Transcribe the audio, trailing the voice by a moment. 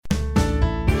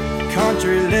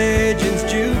Country Legends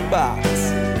Jukebox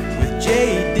with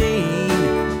J. Dean,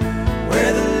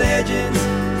 where the legends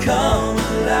come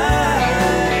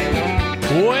alive.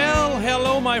 Well,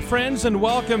 hello, my friends, and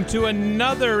welcome to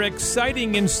another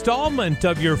exciting installment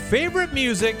of your favorite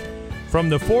music from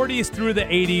the 40s through the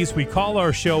 80s. We call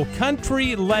our show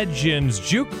Country Legends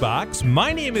Jukebox.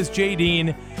 My name is J.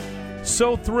 Dean.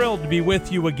 So thrilled to be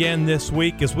with you again this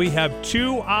week as we have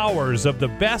 2 hours of the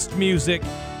best music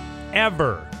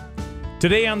ever.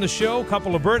 Today on the show, a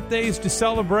couple of birthdays to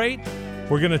celebrate.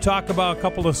 We're going to talk about a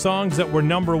couple of songs that were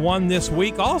number one this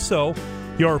week. Also,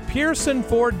 your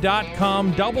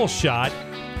PearsonFord.com double shot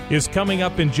is coming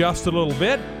up in just a little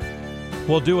bit.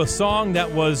 We'll do a song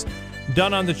that was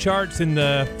done on the charts in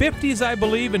the 50s, I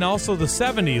believe, and also the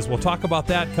 70s. We'll talk about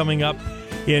that coming up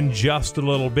in just a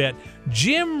little bit.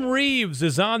 Jim Reeves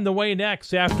is on the way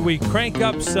next after we crank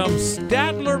up some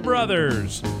Statler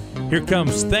Brothers. Here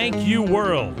comes Thank You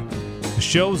World. The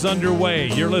show's underway.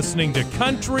 You're listening to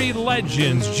Country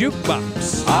Legends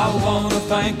Jukebox. I want to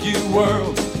thank you,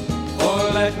 world,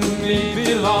 for letting me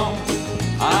belong.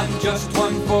 I'm just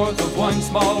 1/4 of one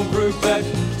small group that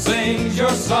sings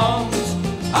your songs.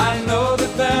 I know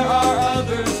that there are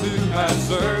others who have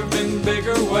served in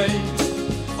bigger ways.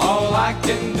 All I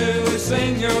can do is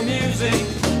sing your music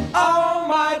all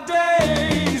my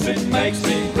days. It makes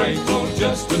me grateful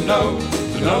just to know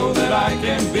that I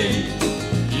can be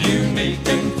unique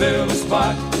and fill a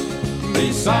spot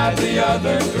beside the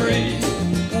other three.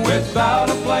 Without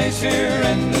a place here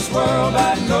in this world,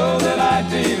 I know that I'd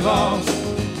be lost.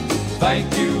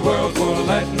 Thank you, world, for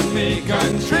letting me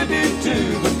contribute to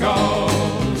the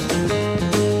cause.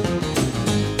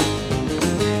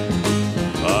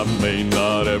 I may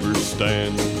not ever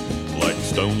stand like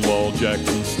Stonewall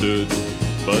Jackson stood,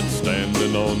 but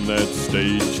standing on that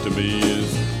stage to me is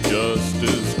just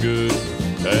as good.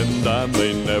 And I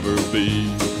may never be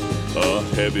a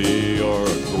heavy or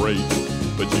a great,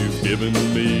 but you've given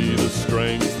me the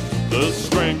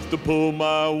strength to pull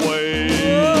my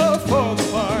weight. Oh, for the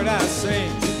part I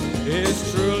sing is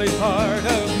truly part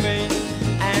of me,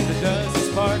 and it does its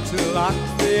part to lock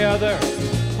the other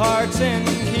parts in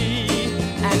key,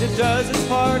 and it does its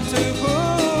part to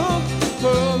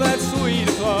pull that sweet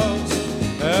applause.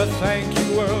 Thank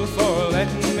you, world, for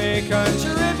letting me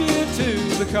contribute to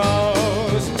the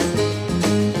cause.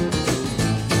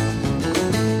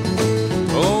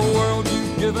 Oh, world,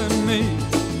 you've given me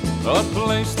a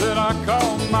place that I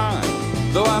call mine.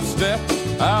 Though I've stepped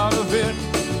out of it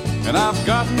and I've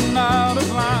gotten out of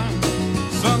line,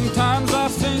 sometimes I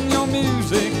sing your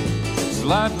music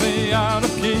slightly out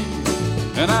of key,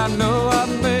 and I know I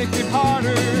make it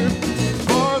harder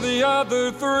for the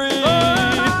other three.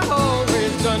 I've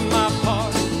always done my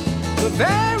part the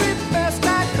very best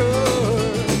I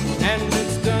could, and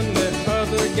it's done the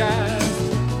other guys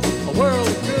a world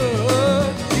of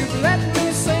good. You've let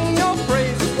me sing your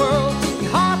praises, world, and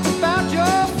harp about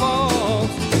your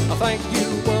faults. I thank you,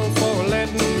 world, for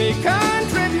letting me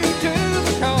contribute to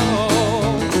the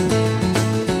cause.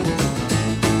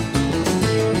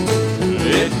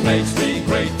 It makes me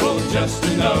grateful just to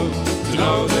know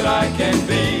that I can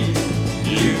be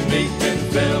unique and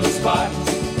fill a spot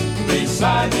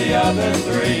beside the other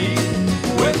three.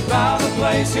 Without a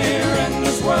place here in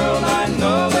this world, I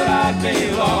know that I'd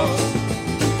be lost.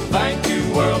 Thank you,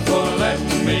 world, for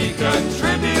letting me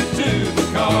contribute to the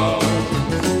cause.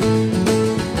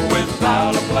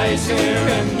 Without a place here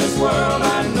in this world,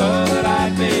 I know that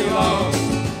I'd be lost.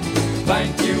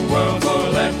 Thank you, world, for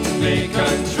letting me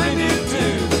contribute to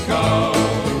the cause.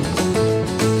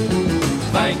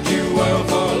 Thank you, world,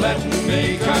 for letting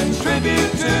me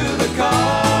contribute to the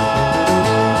cause.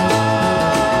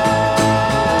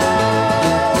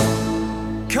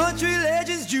 Country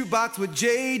Legends Jukebox with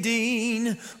J.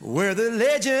 Dean, where the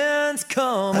legends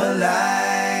come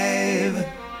alive.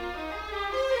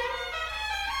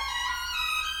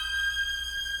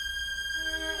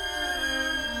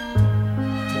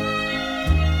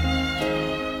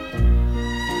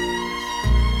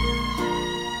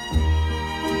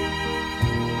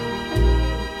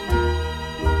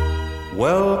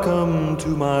 Welcome to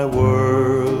my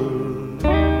world.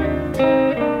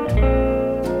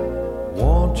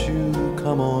 Won't you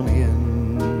come on in?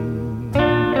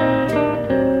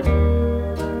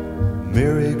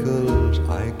 Miracles,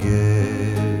 I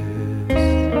guess,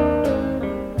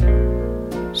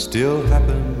 still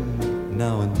happen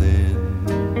now and then.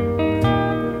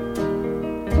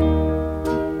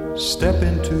 Step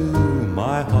into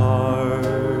my heart.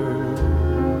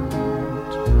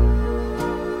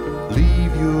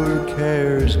 Leave your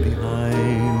cares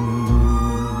behind.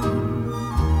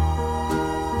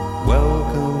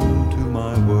 Welcome to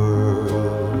my world.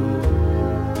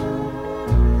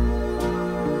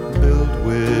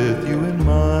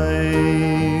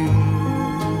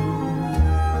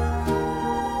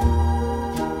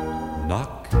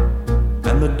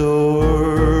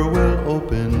 door will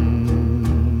open.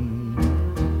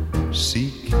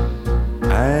 Seek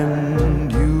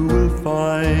and you will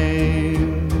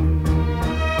find.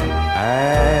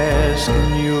 Ask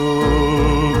and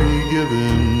you'll be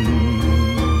given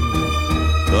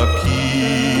the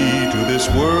key to this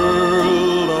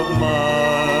world of mine.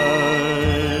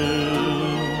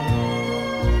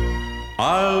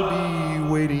 I'll be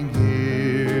waiting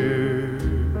here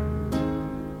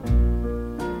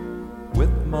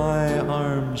with my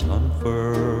arms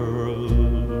unfurled,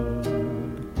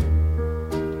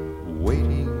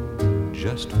 waiting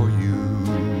just for you.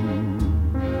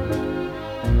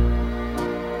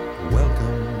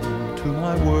 Welcome to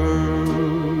my world.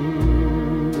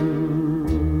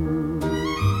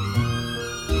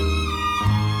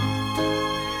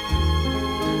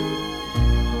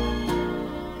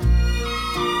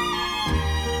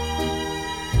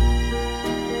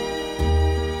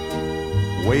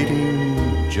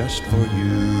 Waiting just for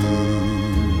you.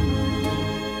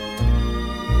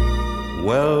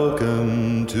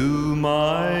 Welcome to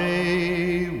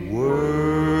my world.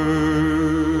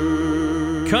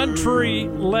 Country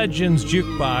Legends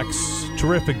Jukebox,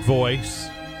 terrific voice.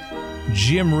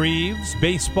 Jim Reeves,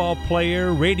 baseball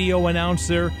player, radio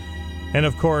announcer, and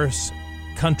of course,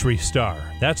 country star.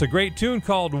 That's a great tune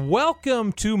called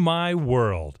Welcome to My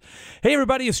World. Hey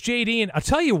everybody, it's JD, and I'll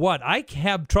tell you what, I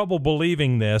have trouble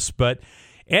believing this, but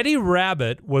Eddie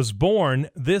Rabbitt was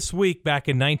born this week back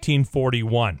in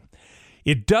 1941.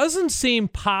 It doesn't seem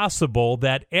possible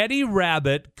that Eddie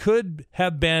Rabbitt could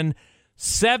have been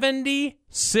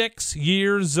 76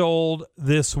 years old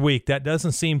this week. That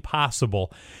doesn't seem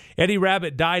possible. Eddie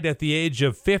Rabbitt died at the age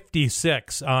of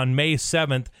 56 on May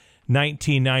 7th,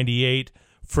 1998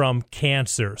 from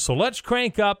cancer. So let's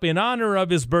crank up in honor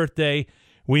of his birthday.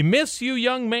 We miss you,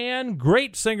 young man.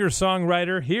 Great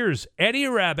singer-songwriter. Here's Eddie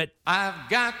Rabbitt. I've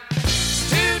got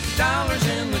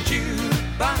 $2 in the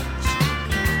jukebox,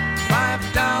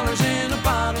 $5 in a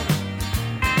bottle,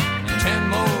 and 10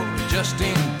 more just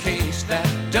in case that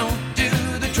don't do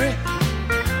the trick.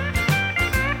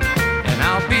 And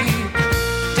I'll be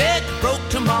dead broke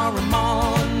tomorrow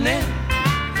morning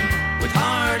with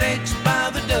heartaches by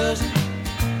the dozen,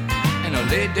 and a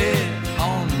lady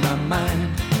on my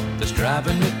mind that's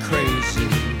driving me crazy.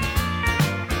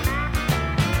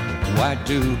 Why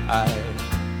do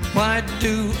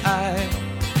I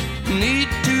need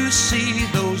to see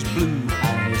those blue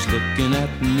eyes looking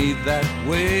at me that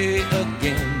way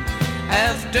again?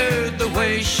 After the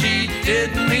way she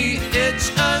did me,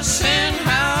 it's a sin.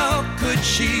 How could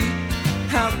she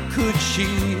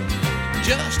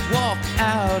just walk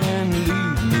out and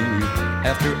leave me?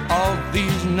 After all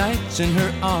these nights in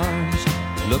her arms,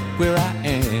 look where I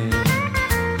am.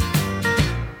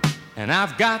 And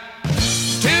I've got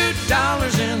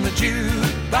 $2 in the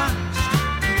jukebox,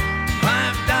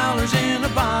 $5 in a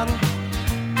bottle,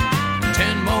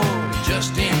 10 more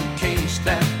just in case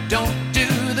that don't do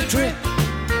the trick.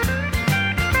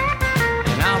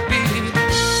 And I'll be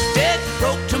dead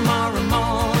broke tomorrow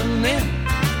morning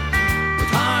with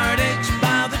heartaches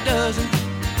by the dozen,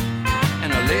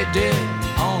 and a lady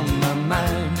on my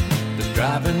mind that's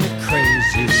driving me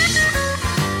crazy.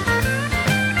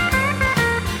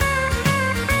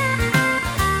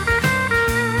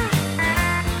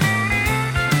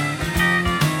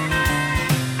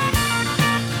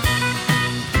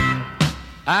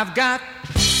 I've got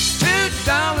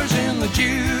 $2 in the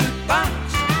jukebox,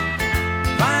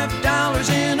 $5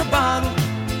 in a bottle,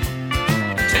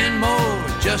 10 more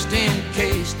just in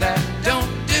case that don't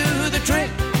do the trick.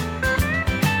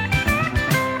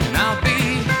 And I'll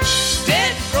be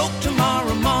dead broke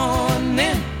tomorrow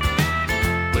morning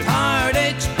with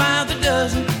heartaches by the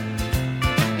dozen,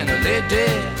 and a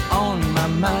lady on my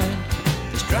mind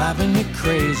that's driving me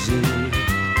crazy.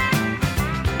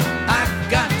 I've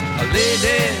got a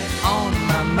lady on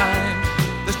my mind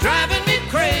that's driving me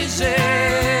crazy.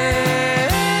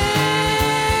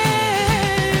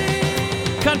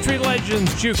 Country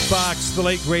Legends Jukebox, the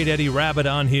late great Eddie Rabbitt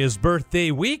on his birthday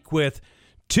week with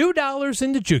 $2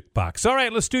 in the jukebox. All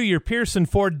right, let's do your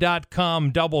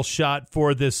PearsonFord.com double shot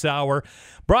for this hour.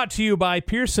 Brought to you by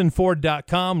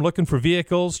PearsonFord.com. Looking for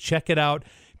vehicles? Check it out,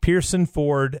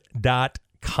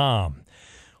 PearsonFord.com.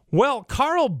 Well,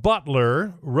 Carl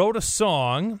Butler wrote a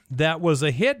song that was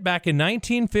a hit back in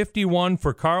 1951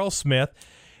 for Carl Smith,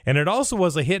 and it also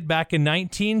was a hit back in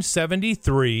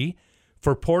 1973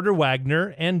 for Porter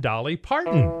Wagoner and Dolly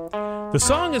Parton. The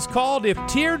song is called If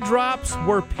Teardrops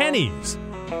Were Pennies.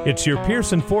 It's your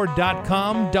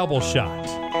PearsonFord.com double shot.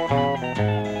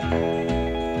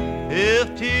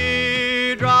 If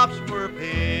teardrops were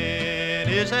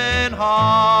pennies and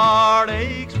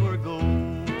heartaches were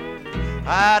gold.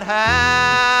 I'd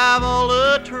have all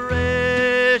the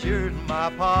treasures my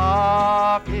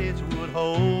pockets would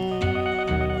hold.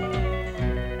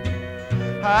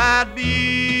 I'd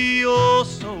be oh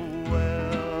so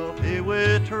wealthy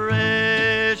with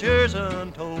treasures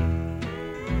untold.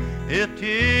 If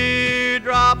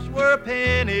teardrops were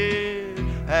pennies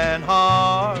and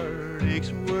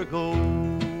heartaches were gold.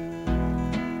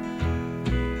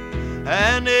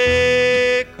 An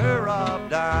acre of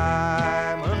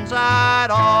diamonds I'd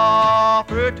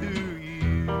offer to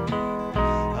you,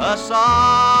 a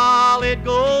solid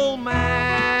gold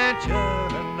mansion,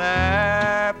 an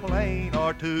airplane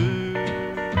or two.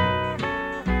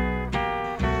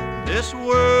 This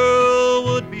world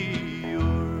would be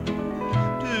yours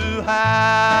to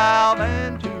have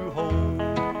and to hold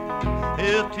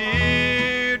if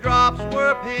teardrops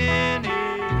were pennies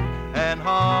and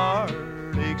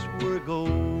heartaches were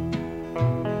gold.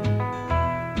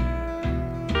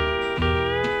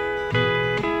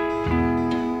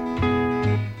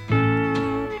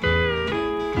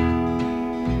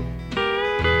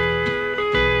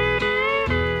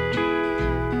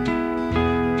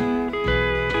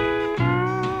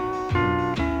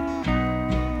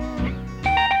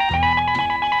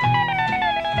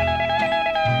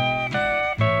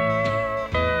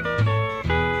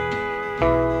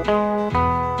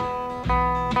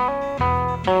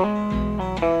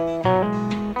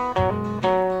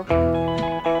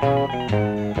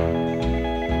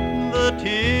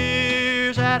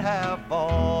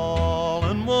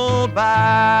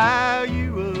 Buy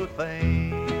you a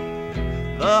thing.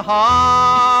 The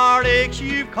heartaches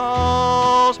you've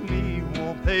caused me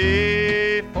won't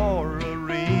pay for a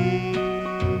ring.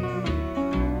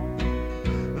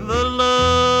 The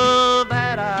love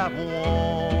that I've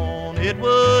won, it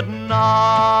would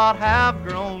not have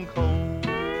grown cold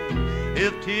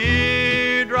if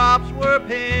teardrops were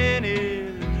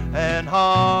pennies and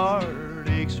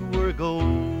heartaches were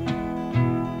gold.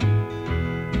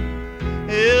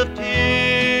 If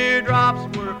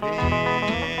teardrops were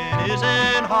pennies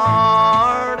and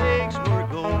heartaches were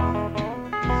gold,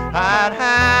 I'd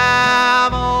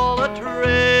have all the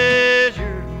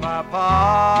treasures my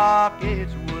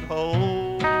pockets would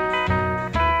hold.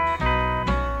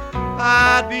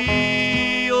 I'd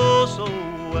be oh so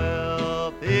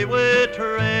wealthy with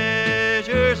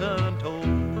treasures untold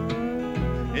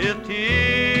if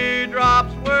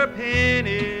teardrops were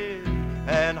pennies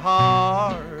and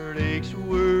heartaches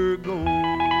were gold.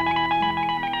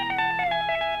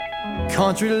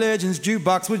 Country Legends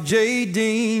Jukebox with J.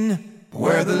 Dean,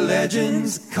 where the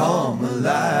legends come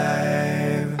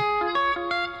alive.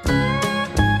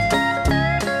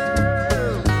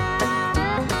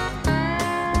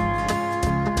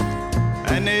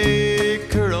 An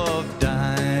acre of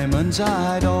diamonds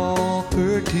I'd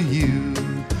offer to you,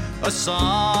 a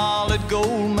solid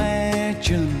gold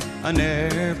mansion, an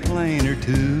airplane or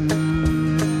two.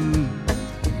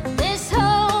 This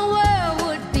whole world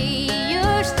would be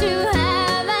yours to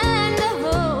have and to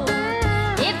hold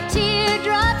if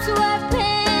teardrops were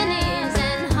pennies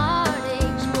and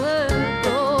heartaches were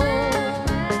gold.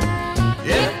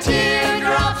 If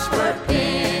teardrops were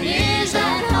pennies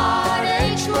and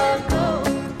heartaches were gold,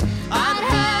 I'd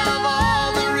have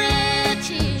all the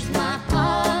riches my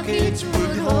pockets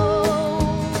would hold.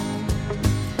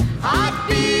 I'd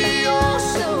be oh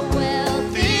so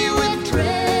wealthy with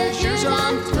treasures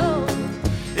untold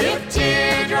if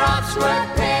teardrops were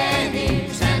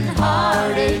pennies and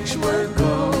heartaches were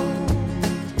gold.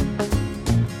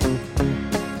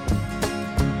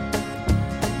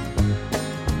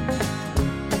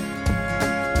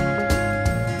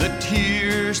 The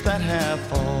tears that have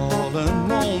fallen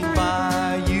won't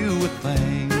buy you a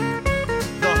thing.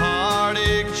 The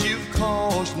heartaches you've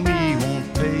caused me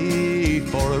won't pay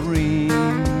for a ring.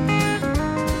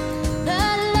 The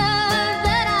love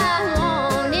that I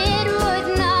wanted would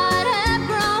not have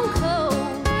grown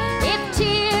cold if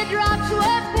teardrops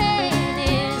were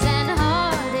pennies and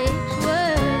heartaches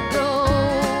were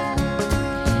gold.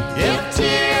 If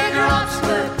teardrops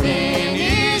were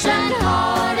pennies and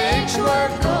heartaches were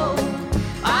gold,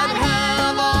 I'd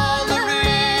have all the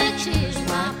riches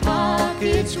my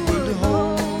pockets would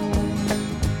hold.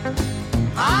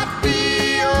 I'd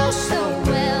be oh so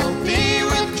wealthy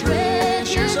with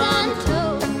treasures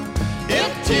untold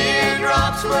if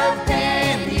teardrops were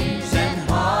pennies and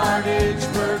heartaches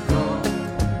were gold.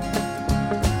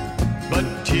 But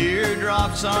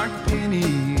teardrops aren't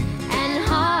pennies, And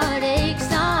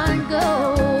heartaches aren't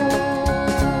gold.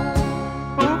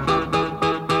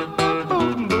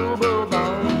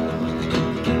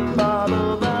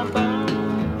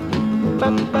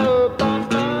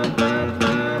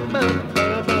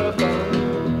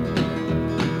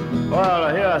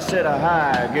 sit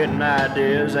high, getting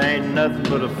ideas. Ain't nothing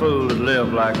but a fool that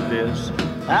live like this.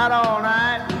 Out all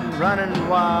night and running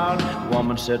wild.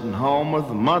 Woman sitting home with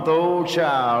a month-old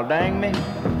child. Dang me,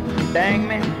 dang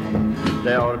me.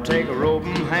 They ought to take a rope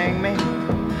and hang me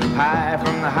high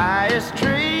from the highest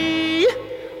tree.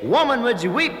 Woman, would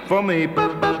you weep for me?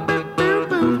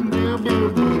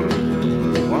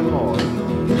 One more.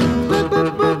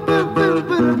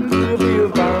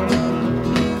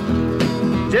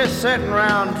 Just sitting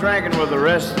around drinking with the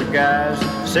rest of the guys.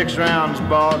 6 rounds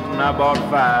bought and I bought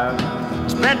 5.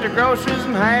 Spent the groceries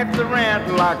and half the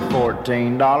rent, like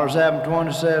 $14 having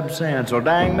 27 cents. Oh,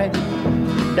 dang me,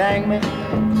 dang me.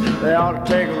 They ought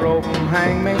to take a rope and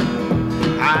hang me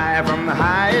high from the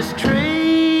highest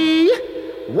tree.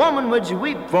 Woman, would you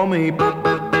weep for me?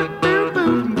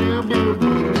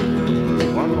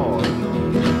 One more.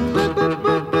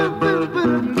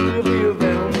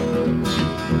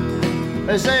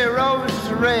 They say roses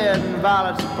are red and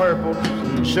violets are purple,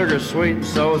 and sugar's sweet and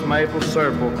so's maple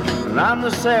syrup. And I'm the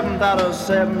 7th out of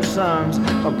 7 sons.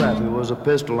 My pappy was a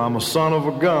pistol, I'm a son of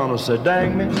a gun. I said,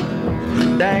 dang me,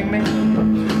 dang me.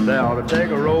 They ought to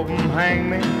take a rope and hang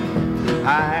me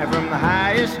high from the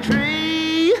highest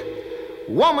tree.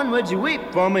 Woman, would you weep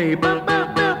for me?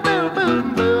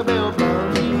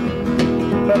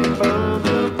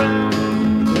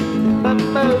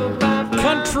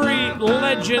 Country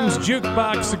Legends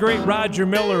Jukebox, the great Roger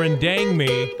Miller and Dang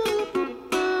Me.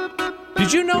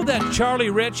 Did you know that Charlie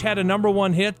Rich had a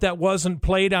 #1 hit that wasn't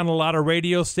played on a lot of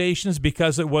radio stations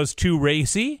because it was too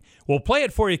racy? We'll play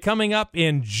it for you coming up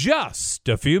in just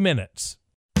a few minutes.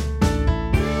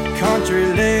 Country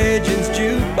Legends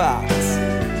Jukebox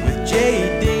with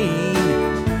J. Dean,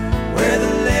 where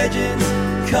the legends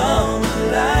come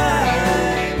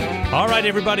alive. All right,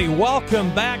 everybody, welcome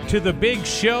back to the big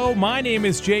show. My name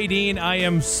is J. Dean. I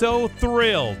am so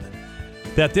thrilled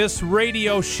that this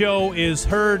radio show is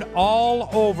heard all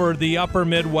over the upper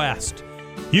Midwest.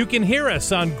 You can hear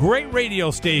us on great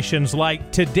radio stations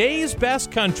like Today's Best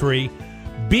Country,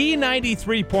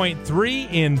 B93.3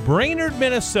 in Brainerd,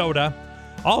 Minnesota,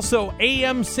 also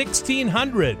AM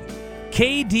 1600,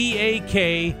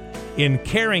 KDAK in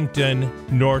Carrington,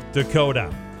 North Dakota.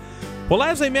 Well,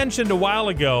 as I mentioned a while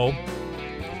ago,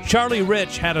 Charlie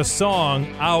Rich had a song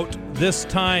out this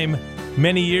time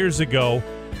many years ago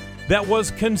that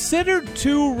was considered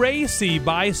too racy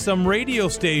by some radio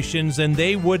stations, and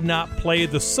they would not play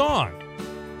the song.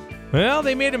 Well,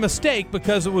 they made a mistake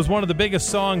because it was one of the biggest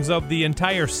songs of the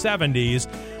entire 70s.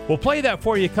 We'll play that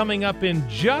for you coming up in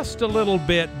just a little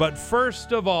bit, but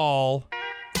first of all,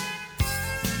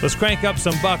 let's crank up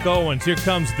some Buck Owens. Here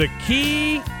comes The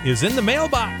Key is in the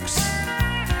Mailbox.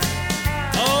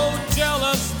 Oh,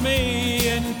 jealous me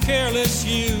and careless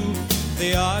you,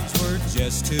 the odds were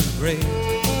just too great.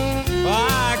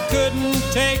 I couldn't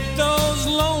take those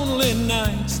lonely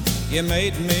nights you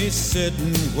made me sit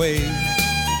and wait.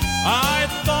 I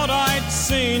thought I'd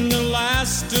seen the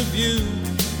last of you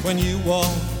when you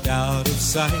walked out of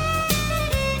sight.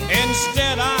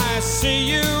 Instead I see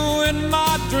you in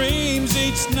my dreams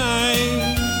each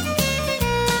night.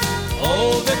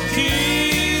 Oh, the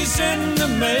key's in the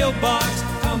mailbox,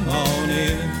 come on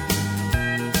in.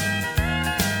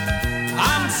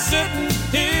 I'm sitting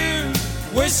here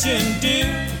wishing,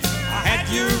 dear, I had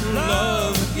your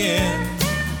love again.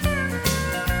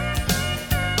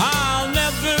 I'll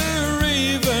never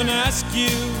even ask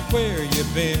you where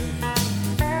you've been.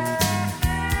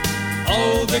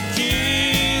 Oh, the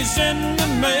key's in the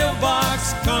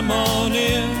mailbox, come on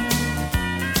in.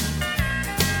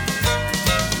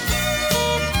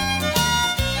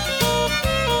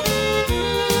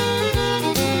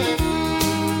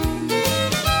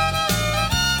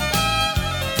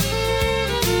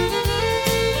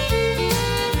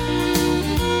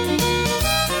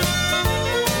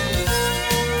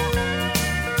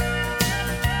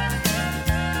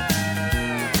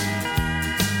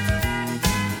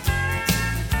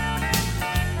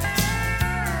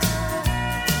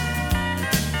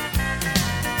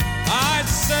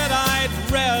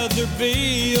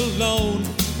 Be alone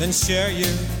than share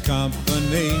your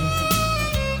company.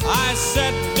 I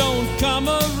said don't come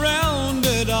around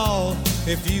at all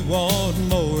if you want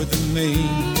more than me.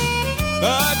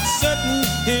 But sitting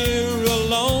here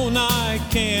alone, I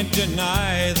can't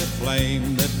deny the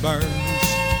flame that burns.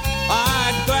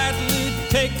 I'd gladly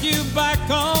take you back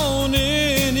on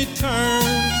any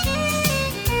terms.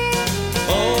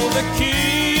 Oh, the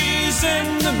key's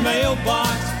in the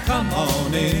mailbox, come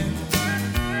on in.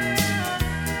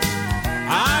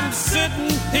 I'm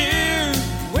sitting here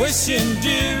wishing,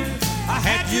 dear, I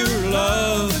had your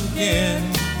love again.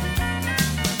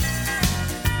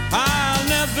 I'll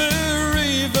never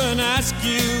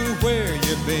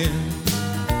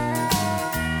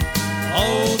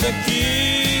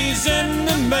keys in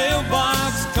the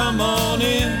mailbox, come on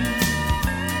in.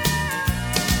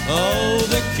 Oh,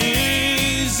 the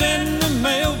keys in the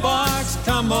mailbox,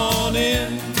 come on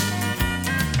in.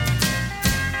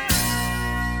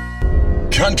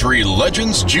 Country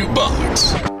Legends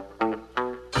Jukebox.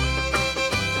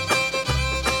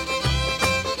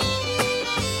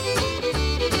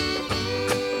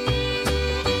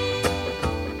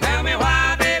 Tell me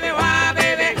why, baby, why,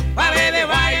 baby, why, baby,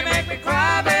 why you make me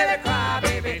cry, baby, cry,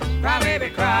 baby, cry, baby,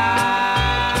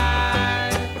 cry.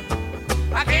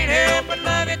 I can't help but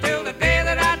love you till the day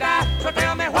that I die. So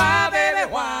tell me why, baby,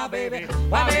 why, baby,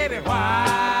 why, baby,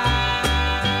 why.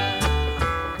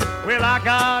 Well, I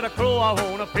got a crow I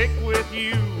wanna pick with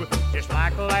you, just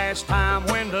like last time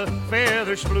when the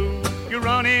feathers flew. You're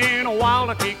running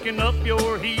wild, kicking up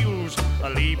your heels,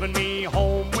 leaving me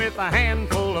home with a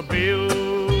handful of bills.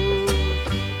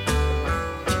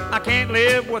 I can't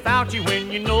live without you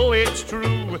when you know it's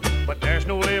true, but there's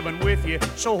no living with you,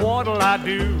 so what'll I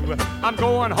do? I'm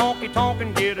going honky-tonk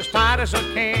and get as tight as I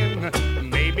can.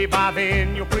 Maybe by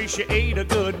then you'll appreciate a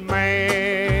good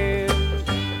man.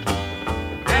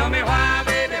 Tell me why,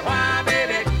 baby, why,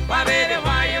 baby, why, baby,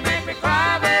 why you make me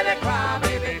cry, baby, cry,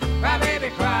 baby, cry, baby,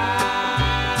 cry.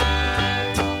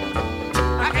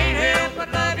 I can't help but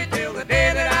love you till the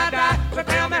day that I die. So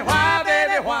tell me why,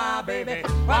 baby, why, baby,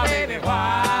 why, baby,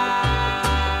 why.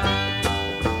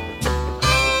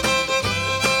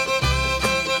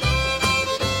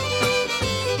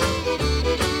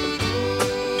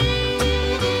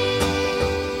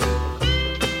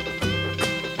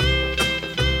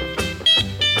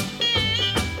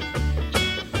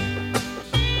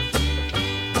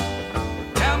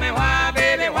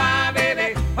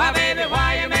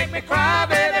 Cry,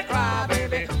 baby, cry,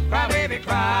 baby, cry, baby,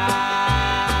 cry.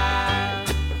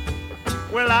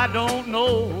 Well, I don't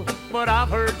know, but I've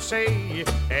heard say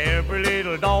every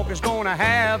little dog is gonna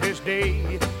have his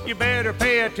day. You better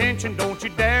pay attention, don't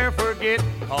you dare forget,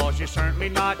 'cause you're certainly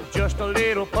not just a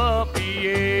little puppy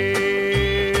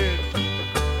yet.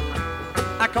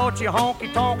 I caught you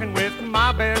honky-tonkin' with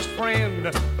my best friend.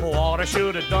 What I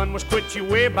should have done was quit you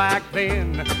way back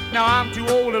then. Now I'm too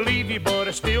old to leave you, but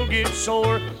I still get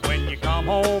sore when you come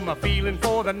home a-feeling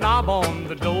for the knob on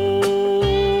the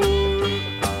door.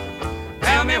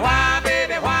 Tell me why,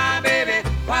 baby, why, baby,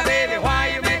 why, baby, why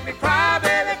you make me cry,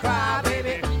 baby, cry,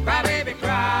 baby, cry, baby,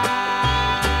 cry.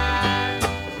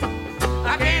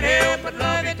 I can't help but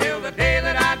love you till the day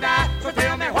that I die. So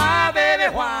tell me why, baby,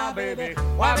 why, baby,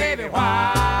 why, baby, why.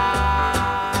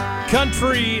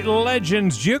 Country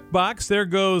Legends Jukebox. There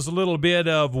goes a little bit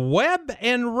of Webb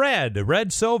and Red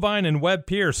Sovine and Webb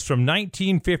Pierce from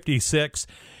 1956,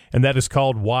 and that is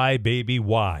called Why, Baby,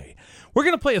 Why. We're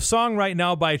going to play a song right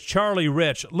now by Charlie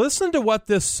Rich. Listen to what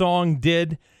this song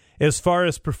did as far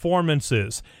as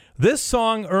performances. This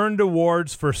song earned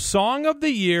awards for Song of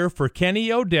the Year for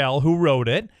Kenny Odell, who wrote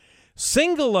it,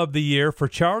 Single of the Year for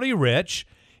Charlie Rich.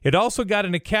 It also got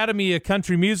an Academy of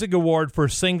Country Music Award for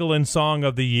Single and Song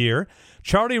of the Year.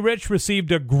 Charlie Rich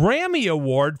received a Grammy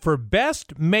Award for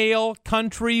Best Male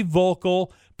Country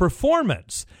Vocal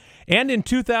Performance. And in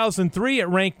 2003, it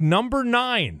ranked number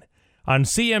 9 on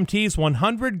CMT's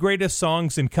 100 Greatest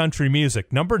Songs in Country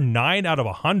Music. Number 9 out of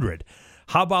 100.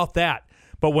 How about that?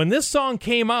 But when this song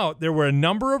came out, there were a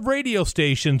number of radio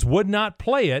stations would not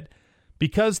play it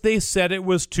because they said it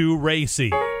was too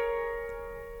racy.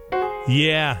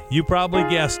 Yeah, you probably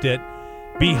guessed it.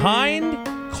 Behind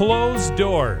Closed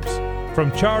Doors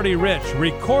from Charlie Rich,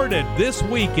 recorded this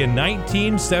week in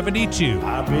 1972.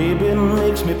 My baby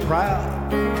makes me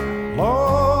proud.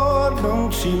 Lord,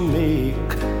 don't she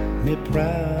make me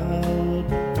proud.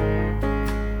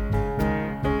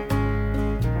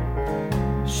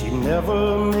 She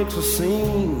never makes a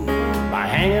scene by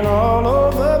hanging all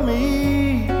over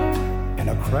me in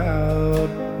a crowd.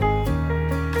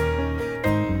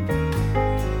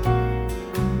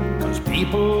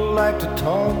 People like to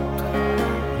talk,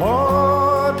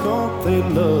 Lord, don't they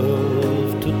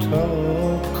love to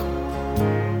talk.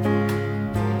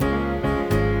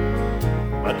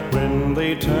 But when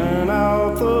they turn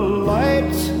out the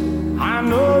lights, I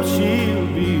know she'll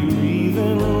be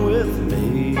breathing with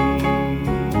me.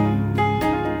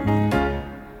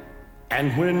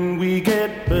 And when we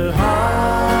get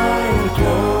behind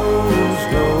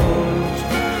closed doors,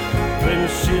 when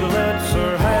she lets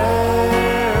her hair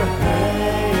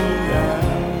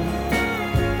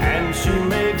she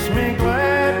makes me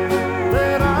glad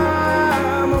that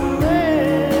I'm a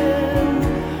man.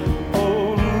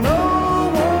 Oh, no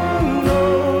one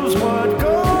knows what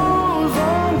goes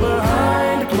on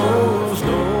behind closed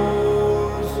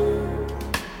doors.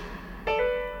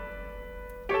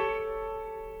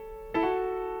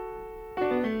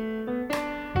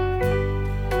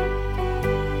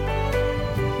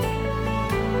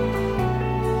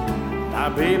 My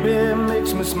baby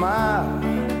makes me smile.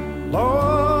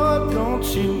 Lord, don't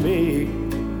she make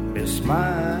me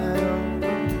smile.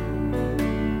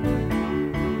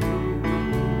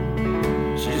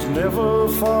 She's never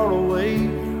far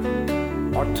away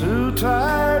or too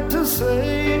tired to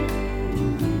say,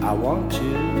 I want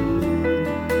you.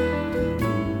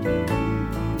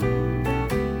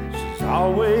 She's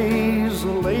always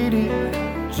a lady,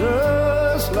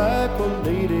 just like a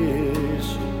lady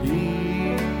should be.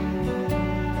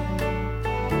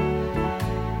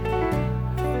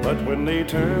 But when they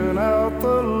turn out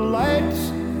the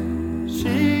lights,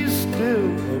 she's still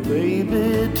a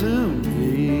baby to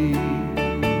me.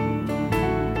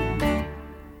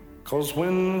 'Cause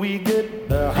when we get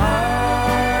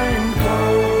behind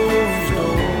closed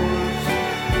doors,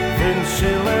 then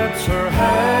she lets her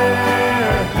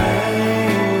hair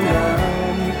hang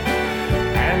down,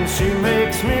 and she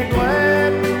makes me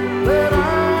glad that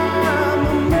I'm a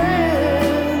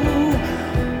man.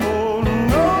 Oh,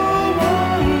 no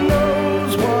one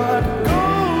knows what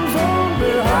goes on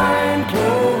behind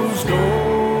closed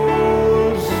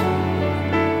doors.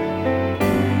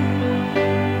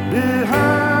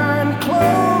 Behind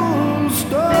closed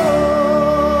doors.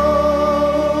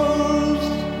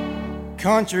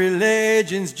 Country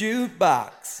Legends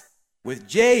Jukebox with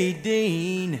J.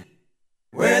 Dean,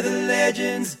 where the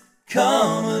legends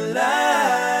come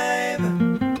alive.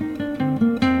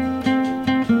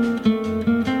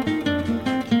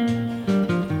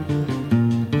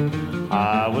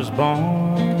 I was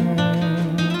born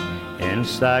in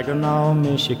Saginaw,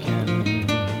 Michigan.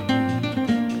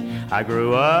 I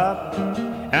grew up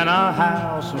in a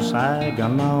house in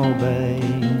Saginaw Bay.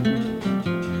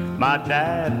 My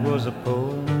dad was a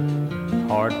poor,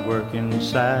 hard-working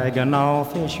Saginaw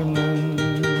fisherman.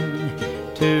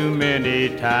 Too many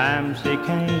times he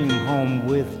came home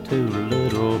with too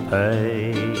little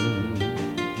pay.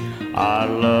 I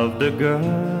loved a girl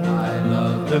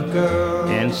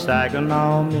in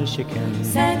Saginaw, Michigan.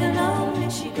 Saginaw,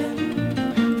 Michigan.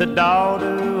 The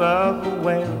daughter of a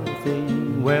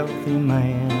wealthy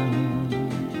man.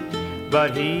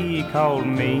 But he called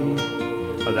me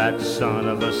that son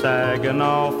of a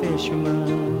Saginaw fisherman,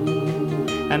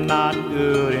 and not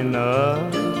good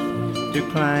enough to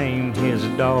claim his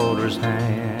daughter's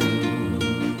hand.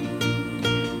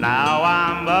 Now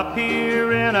I'm up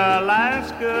here in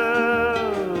Alaska,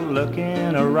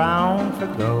 looking around for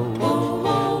gold.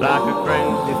 Like a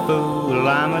crazy fool,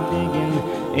 I'm a-digging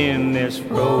in this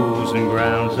frozen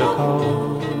ground so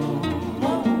cold.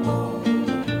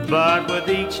 But with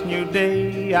each new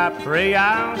day, I pray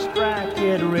I'll strike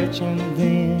it rich, and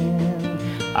then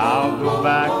I'll go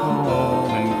back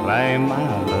home and claim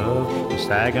my love in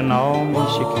Saginaw,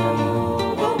 Michigan.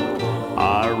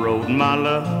 I wrote my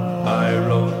love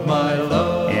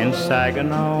in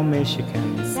Saginaw,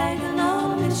 Michigan.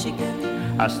 Saginaw,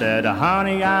 Michigan. I said,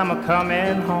 honey, I'm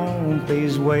a-coming home,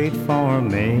 please wait for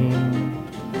me.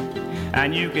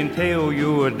 And you can tell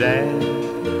your dad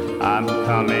I'm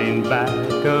coming back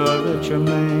a richer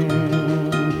man.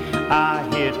 I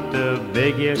hit the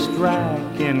biggest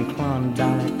rack in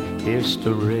Klondike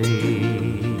history.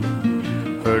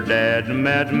 Her dad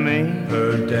met me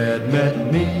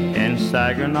in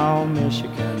Saginaw,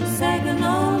 Michigan.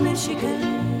 Saginaw,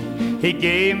 Michigan. He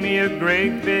gave me a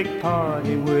great big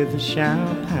party with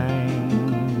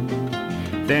champagne.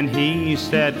 Then he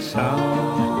said,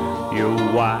 son, you're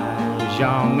wise,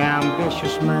 young,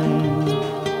 ambitious man.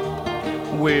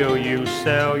 Will you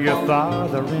sell your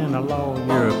father-in-law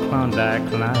your Klondike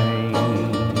claim?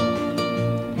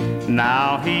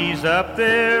 Now he's up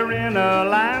there in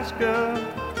Alaska,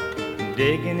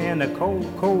 digging in the cold,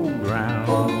 cold ground.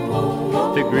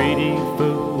 The greedy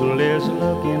fool is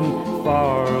looking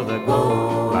for the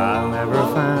gold I never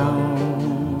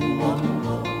found.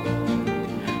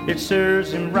 It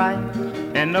serves him right,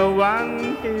 and no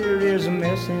one here is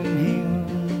missing him,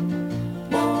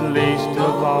 least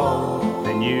of all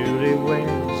the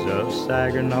newlyweds of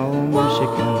Saginaw,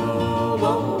 Michigan,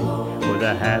 were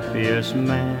the happiest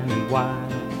man and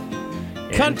wife.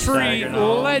 Country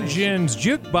Legends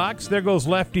Jukebox. There goes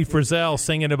Lefty Frizzell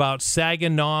singing about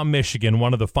Saginaw, Michigan,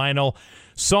 one of the final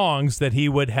songs that he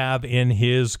would have in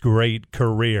his great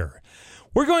career.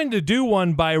 We're going to do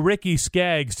one by Ricky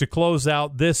Skaggs to close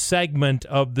out this segment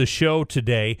of the show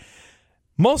today.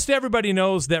 Most everybody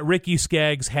knows that Ricky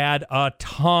Skaggs had a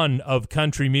ton of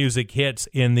country music hits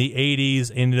in the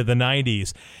 80s into the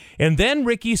 90s. And then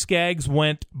Ricky Skaggs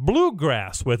went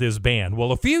bluegrass with his band.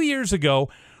 Well, a few years ago,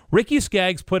 Ricky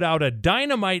Skaggs put out a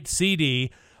dynamite CD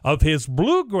of his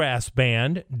bluegrass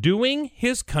band doing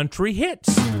his country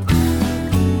hits.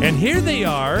 And here they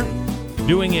are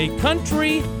doing a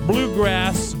country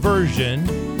bluegrass version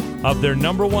of their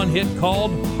number one hit called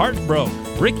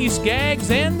Heartbroke. Ricky Skaggs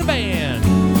and the band.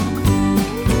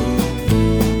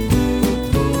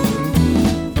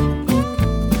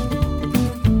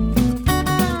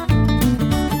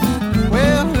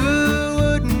 Well, who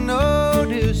wouldn't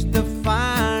notice the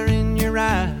fire in your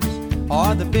eyes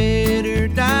or the bitter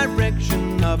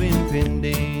direction of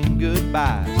impending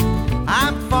goodbyes?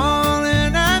 I'm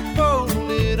falling, I'm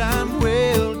folded, I'm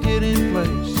welted in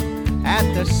place at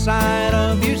the sight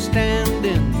of you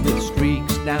standing with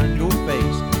streaks down your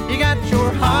face. You got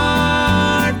your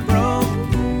heart broke,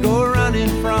 go running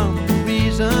from the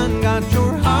reason. Got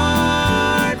your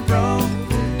heart broke,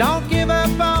 don't give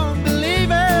up on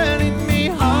believing in me.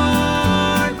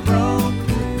 Heart broke,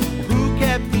 who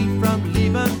kept me from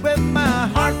leaving with my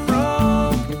heart broke?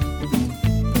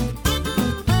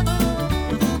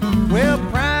 Well,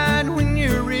 pride when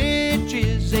you're rich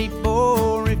is a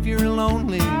bore if you're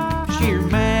lonely. Sheer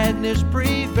madness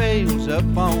prevails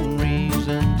upon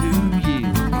reason to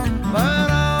yield.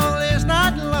 But all is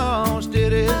not lost,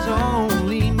 it is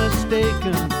only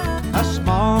mistaken. A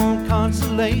small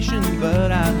consolation,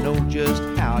 but I know just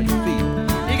how you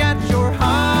feel. You got your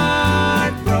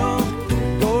heart broke,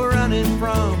 go running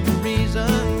from the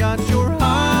reason. Got your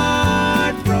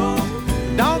heart broke,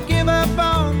 don't give up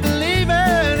on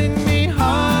believing in me.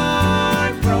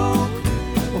 Heart broke,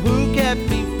 who kept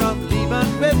me from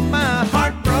leaving with my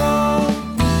heart broke?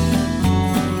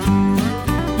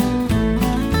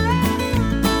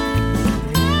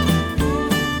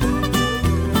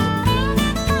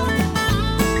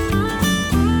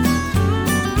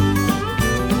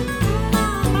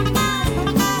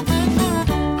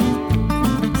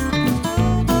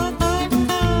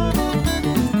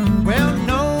 Well,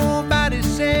 nobody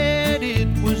said it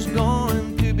was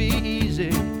going to be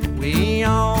easy. We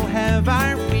all have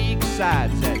our weak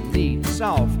sides that need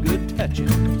soft, good touching.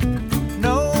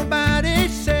 Nobody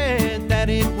said that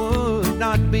it would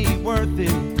not be worth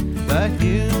it. The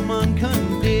human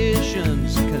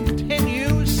conditions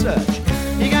continue such.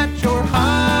 You got your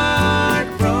heart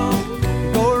broke,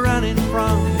 go running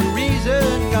from the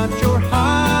reason. Got your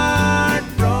heart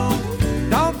broke,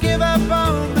 don't give up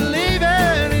on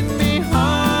believing in me.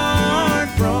 Heart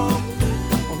broke,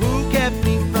 who kept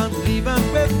me from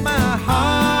leaving with my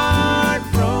heart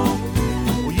broke?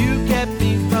 Well, you kept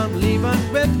me from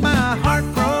leaving with my heart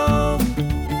broke.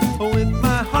 With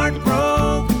my heart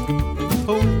broke,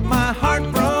 with my heart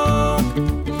broke.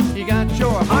 You got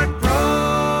your heart broke.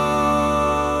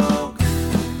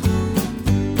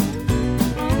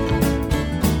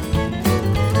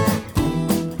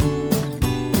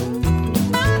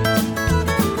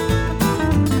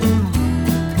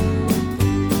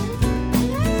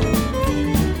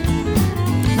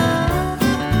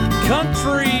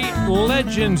 Country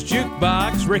Legends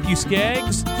Jukebox, Ricky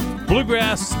Skaggs,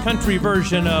 bluegrass country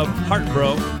version of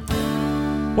Heartbroke.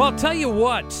 Well, I'll tell you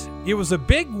what, it was a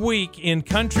big week in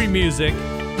country music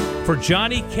for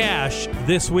Johnny Cash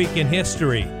this week in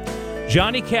history.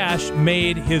 Johnny Cash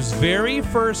made his very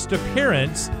first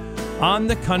appearance on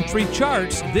the country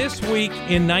charts this week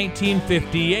in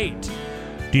 1958.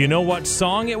 Do you know what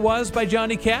song it was by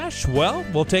Johnny Cash? Well,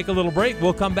 we'll take a little break.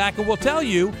 We'll come back and we'll tell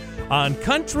you on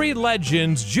Country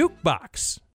Legends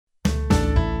Jukebox.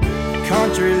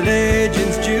 Country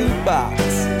Legends Jukebox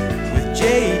with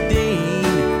J. Dean,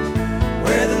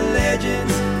 where the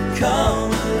legends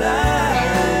come alive.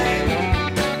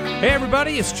 Hey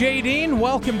everybody, it's J. Dean.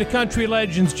 Welcome to Country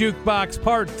Legends Jukebox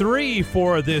Part 3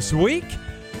 for this week.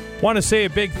 Want to say a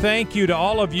big thank you to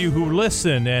all of you who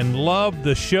listen and love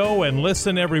the show and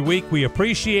listen every week. We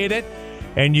appreciate it.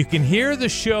 And you can hear the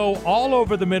show all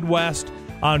over the Midwest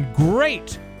on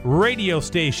great radio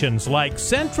stations like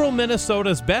Central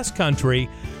Minnesota's Best Country,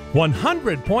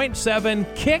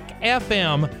 100.7 Kick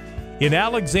FM in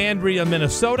Alexandria,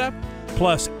 Minnesota,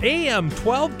 plus AM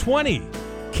 1220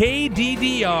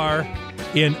 KDDR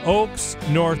in Oaks,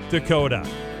 North Dakota.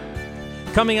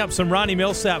 Coming up, some Ronnie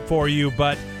Millsap for you,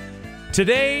 but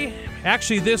today,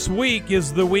 actually this week,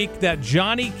 is the week that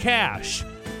Johnny Cash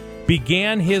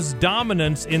began his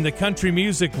dominance in the country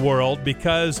music world,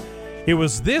 because it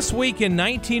was this week in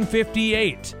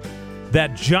 1958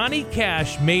 that Johnny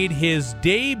Cash made his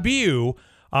debut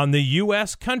on the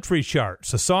U.S. country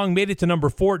charts. The song made it to number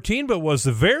 14, but was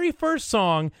the very first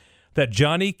song that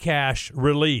Johnny Cash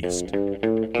released.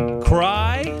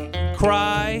 Cry,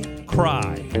 Cry,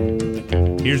 Cry.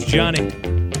 Here's Johnny.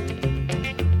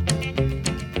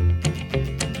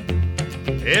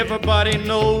 Everybody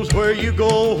knows where you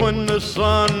go when the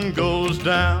sun goes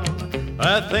down.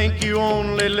 I think you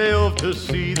only live to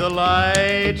see the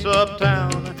lights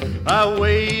uptown. I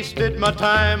wasted my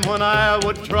time when I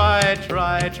would try.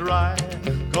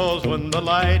 'Cause when the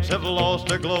lights have lost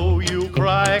their glow, you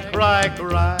cry.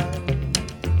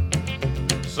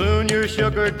 Soon your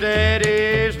sugar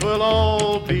daddies will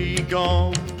all be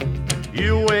gone.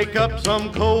 You wake up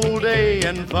some cold day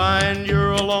and find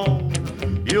you're alone.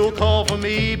 You'll call for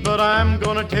me, but I'm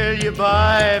gonna tell you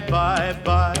bye.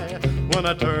 When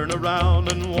I turn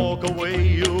around and walk away,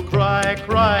 you'll cry.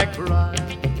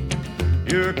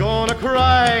 You're gonna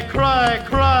cry,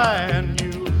 and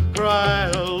you cry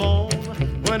alone.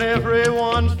 When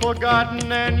everyone's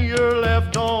forgotten and you're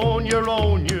left on your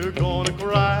own, you're gonna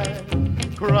cry.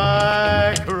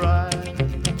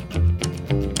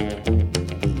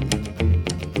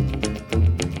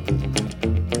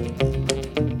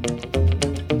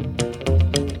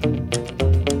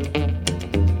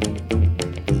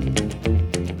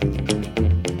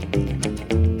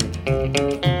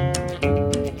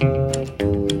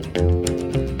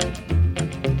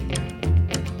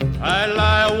 I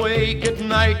lie awake at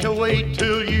night to wait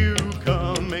till you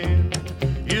come in.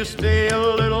 You stay a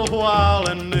little while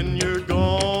and then you're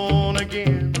gone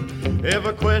again.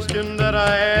 Every question that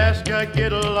I ask, I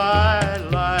get a lie.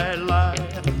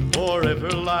 For every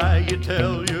lie you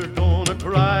tell, you're gonna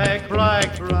cry.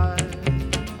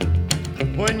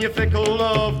 When your fickle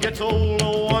love gets old,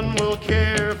 no one will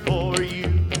care for you.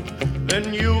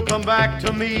 Then you'll come back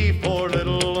to me for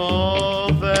little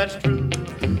love that's true.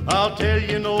 I'll tell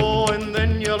you no, and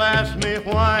then you'll ask me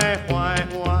why.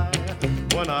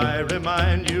 When I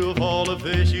remind you of all of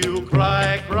this, you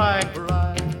cry.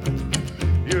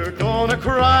 You're gonna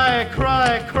cry,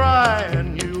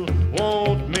 and you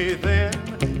want me then.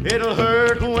 It'll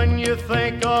hurt when you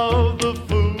think of the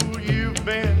fool you've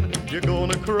been. You're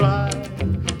gonna cry.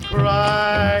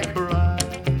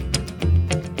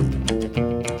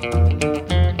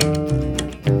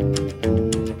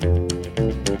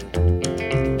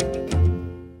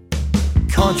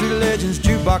 Country Legends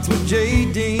Jukebox with J.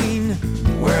 Dean,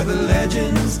 where the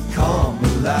legends come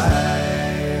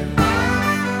alive.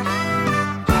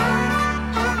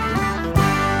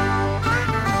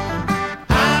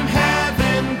 I'm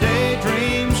having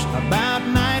daydreams about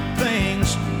night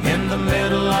things in the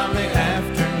middle of the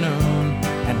afternoon.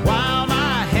 And while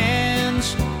my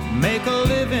hands make a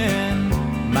living,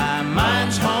 my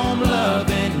mind's home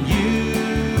loving you.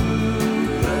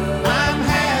 I'm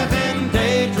having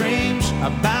daydreams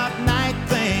about night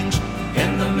things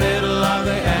in the middle of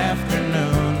the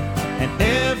afternoon. And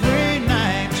every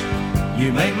night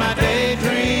you make my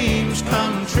daydreams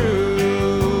come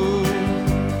true.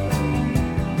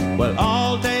 Well,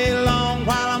 all day long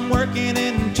while I'm working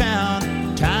in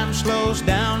town, time slows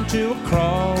down to a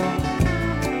crawl.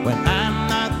 When I'm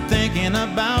not thinking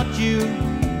about you,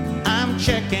 I'm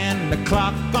checking the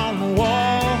clock on the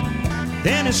wall.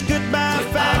 Then it's goodbye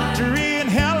factory and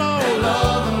hello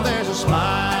love, and there's a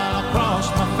smile across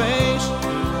my face.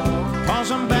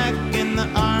 'Cause I'm back in the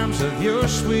arms of your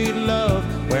sweet love,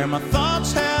 where my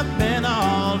thoughts have been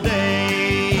all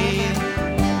day.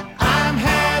 I'm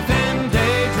having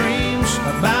daydreams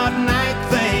about night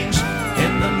things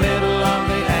in the middle of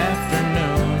the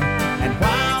afternoon. And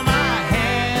while my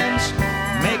hands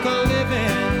make a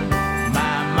living,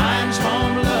 my mind's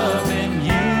home loving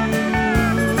you.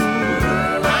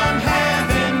 I'm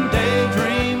having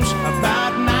daydreams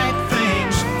about night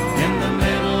things in the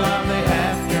middle of the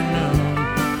afternoon.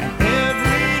 And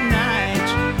every night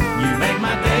you make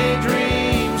my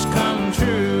daydreams come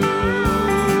true.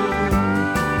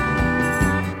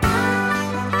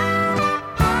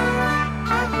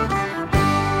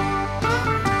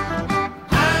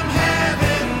 I'm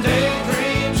having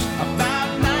daydreams about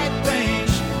night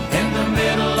things in the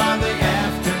middle of the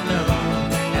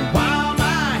afternoon. And while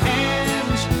my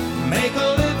hands make a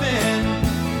living,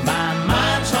 my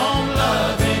mind's home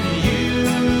loving you.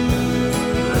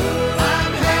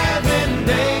 I'm having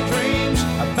daydreams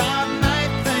about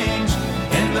night things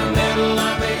in the middle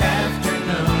of the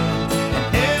afternoon.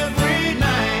 And every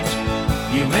night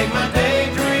you make my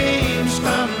daydreams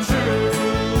come true.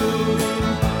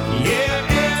 Yeah,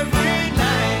 every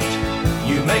night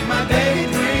you make my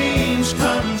daydreams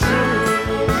come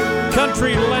true.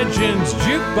 Country Legends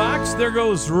Jukebox. There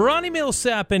goes Ronnie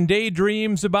Millsap and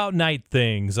Daydreams About Night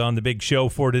Things on the big show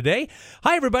for today.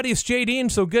 Hi, everybody. It's J. Dean.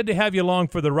 So good to have you along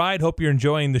for the ride. Hope you're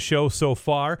enjoying the show so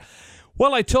far.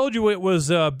 Well, I told you it was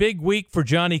a big week for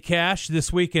Johnny Cash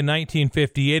this week in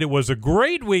 1958. It was a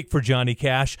great week for Johnny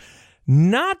Cash.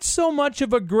 Not so much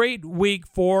of a great week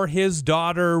for his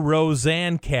daughter,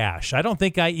 Roseanne Cash. I don't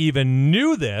think I even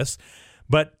knew this,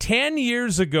 but 10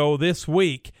 years ago this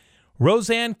week,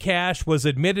 Roseanne Cash was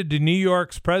admitted to New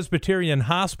York's Presbyterian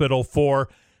Hospital for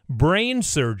brain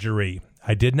surgery.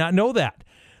 I did not know that.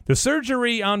 The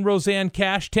surgery on Rosanne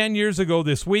Cash 10 years ago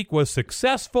this week was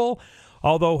successful,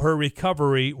 although her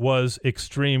recovery was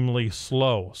extremely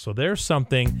slow. So there's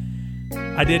something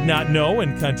I did not know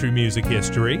in country music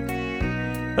history.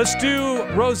 Let's do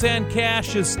Rosanne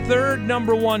Cash's third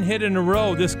number one hit in a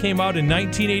row. This came out in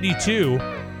 1982.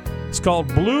 It's called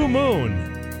Blue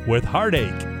Moon with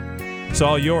Heartache. It's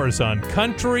all yours on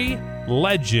Country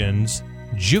Legends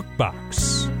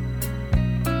Jukebox.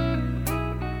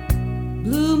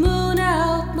 Blue moon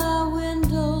out my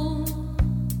window,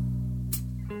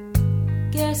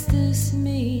 guess this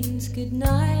means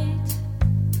goodnight.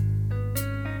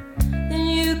 Then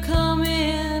you come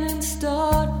in and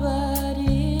start right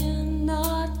in,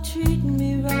 not treating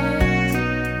me right.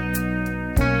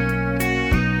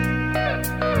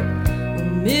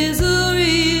 Well,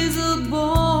 misery's a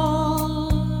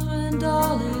bore and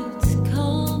all its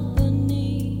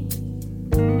company.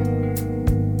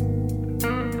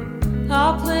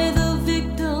 I'll play the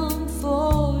victim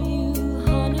for you,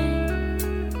 honey,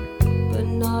 but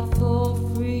not for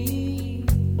free.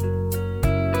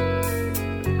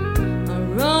 I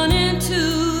run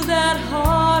into that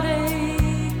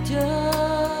heartache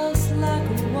just like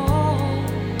a wall,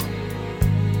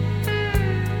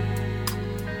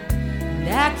 and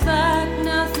act like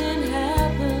nothing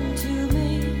happened to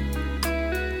me,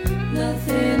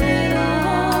 nothing at all.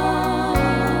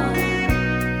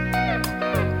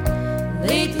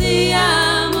 Lately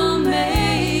I'm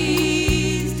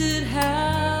amazed at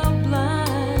how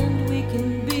blind we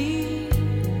can be.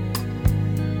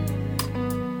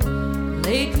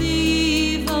 Lately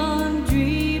even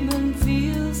dreaming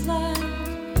feels like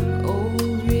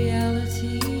old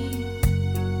reality.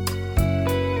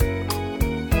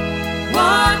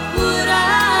 What would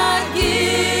I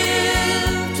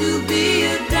give to be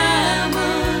a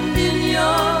diamond in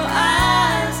your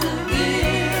eyes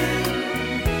again?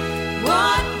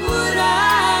 What would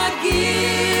I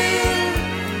give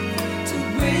to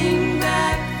bring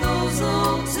back those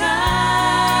old times?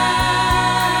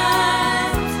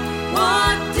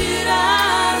 What did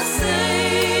I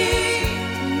say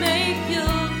to make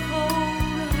your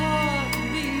cold heart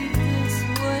beat this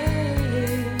way?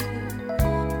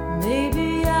 Maybe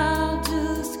I'll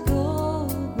just go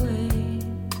away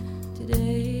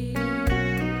today.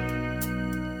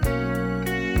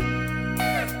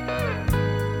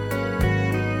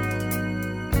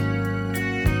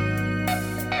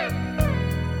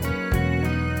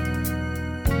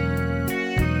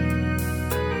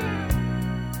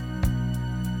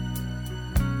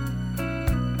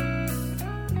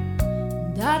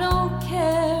 And I don't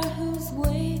care who's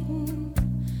waiting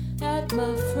at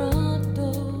my front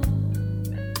door.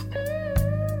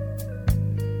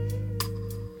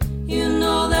 You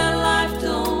know that life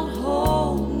don't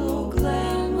hold no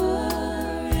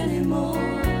glamour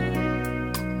anymore.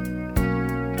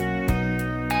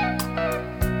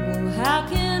 Well, how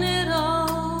can it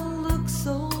all look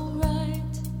so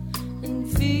right and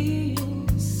feel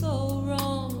so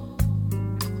wrong?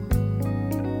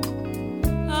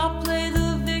 I'll play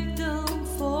the victim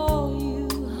for you,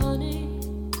 honey,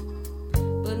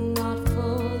 but not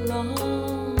for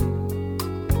long.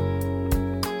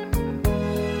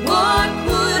 What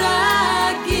would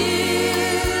I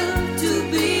give to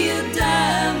be a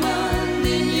diamond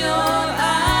in your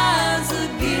eyes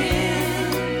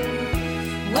again?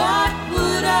 What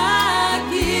would I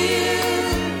give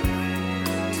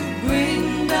to bring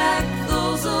back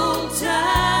those old times?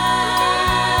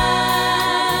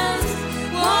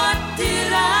 What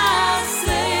did I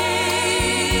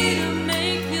say to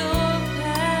make your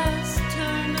past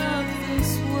turn up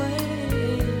this way?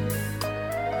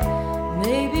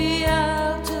 Maybe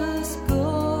I'll just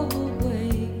go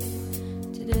away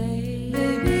today.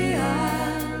 Maybe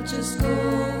I'll just go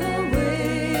away.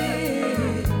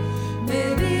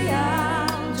 Maybe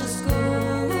I'll just go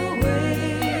away.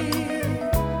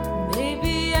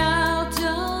 Maybe I'll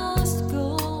just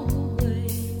go away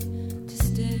to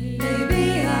stay.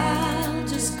 Maybe I'll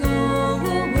just go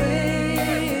away.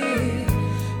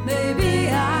 Maybe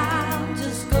I'll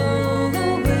just go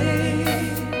away.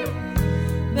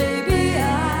 Maybe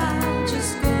I'll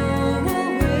just go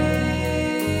away.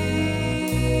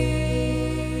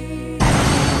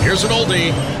 Here's an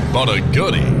oldie, but a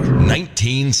goodie.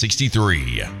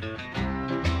 1963.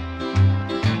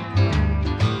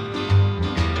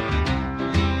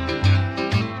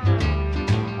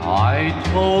 I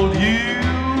told you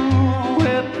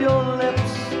if your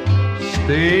lips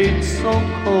stayed so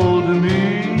cold to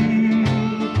me,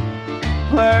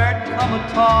 there'd come a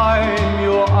time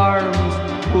your arms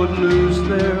would lose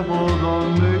their hold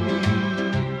on me.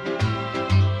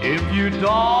 If you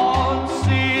don't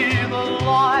see the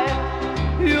light,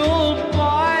 you'll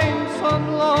find some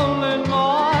lonely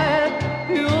night.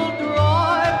 You'll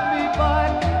drive me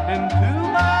back into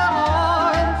my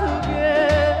arms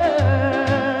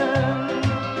again.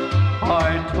 I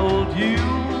told you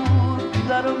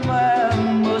that a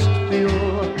man must feel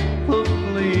the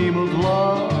flame of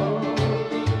love,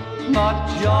 not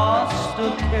just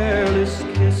a careless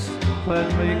kiss that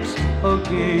makes a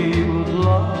game of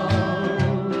love.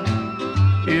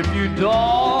 If you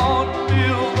don't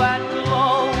feel that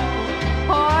glow,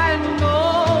 I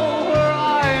know where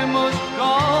I must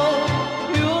go.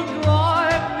 You'll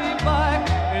drive me back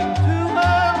into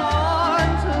her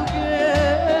arms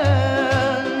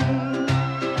again.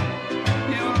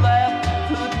 You left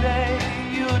the day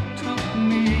you took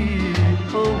me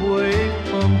away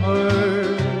from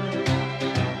her.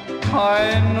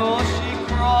 I know she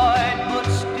cried, but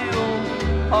still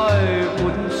I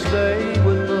wouldn't stay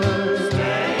with her.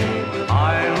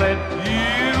 I let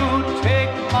you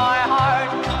take my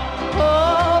heart,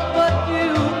 oh, but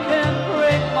you can't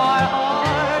break my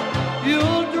heart.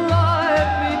 You'll drive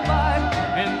me back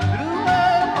into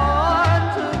her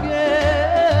arms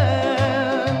again.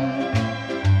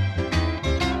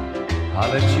 I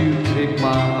let you take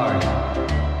my heart,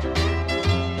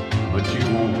 but you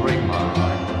won't break my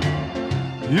heart.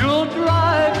 You'll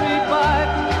drive me back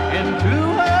into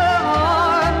her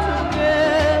arms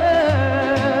again.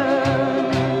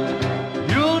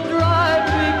 You'll drive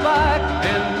me back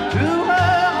into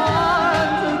her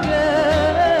arms again.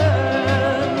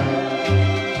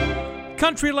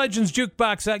 Country Legends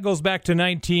Jukebox, that goes back to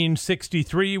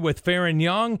 1963 with Farron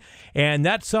Young, and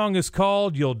that song is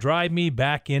called You'll Drive Me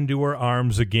Back Into Her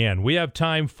Arms Again. We have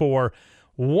time for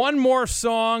one more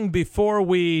song before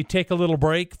we take a little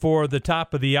break for the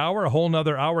top of the hour, a whole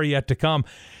nother hour yet to come.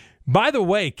 By the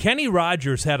way, Kenny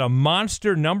Rogers had a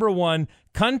monster #1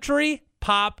 country,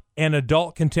 pop, and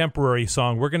adult contemporary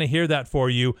song. We're going to hear that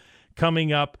for you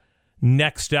coming up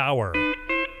next hour.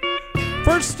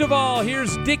 First of all,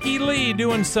 here's Dickie Lee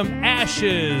doing some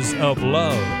Ashes of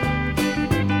Love.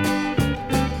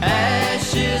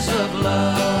 Ashes of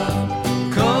love,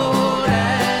 cold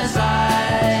as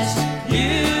ice.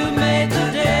 You made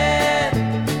the dead,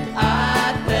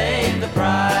 I paid the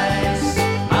price.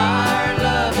 Our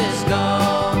love is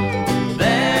gone,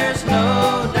 there's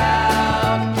no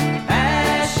doubt.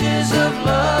 Ashes of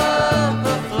love,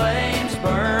 the flames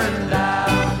burned out.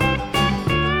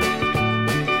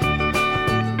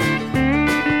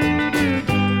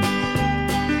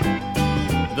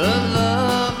 The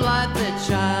love light that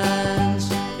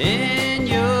shines in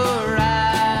your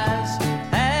eyes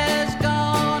has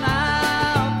gone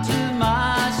out to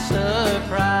my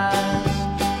surprise.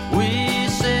 We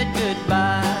said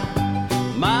goodbye,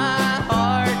 my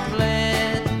heart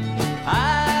bled.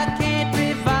 I can't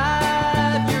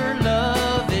revive your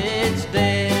love, it's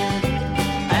dead.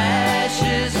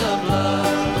 Ashes of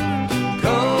love,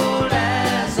 cold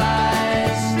as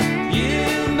ice.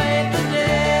 You made the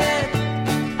dead,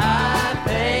 I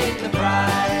paid the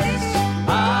price.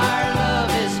 Our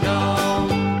love is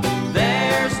gone,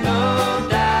 there's no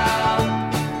doubt.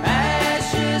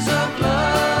 Ashes of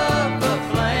love, the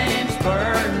flames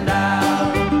burned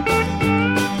out.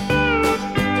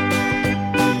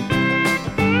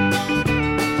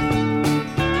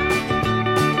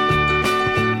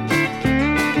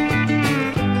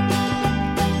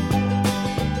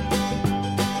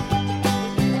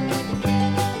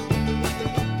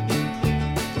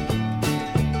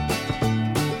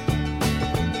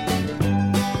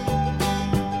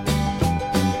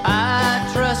 I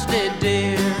trusted,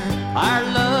 dear, our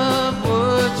love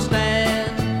would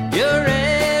stand. Your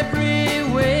every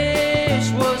wish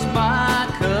was my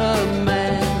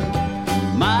command.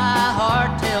 My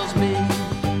heart tells me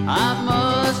I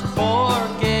must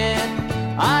forget.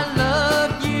 I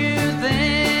loved you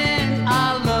then,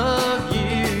 I love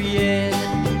you yet.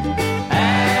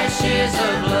 Ashes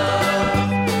of love,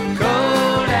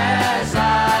 cold as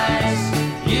ice.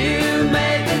 You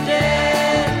made the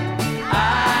dead,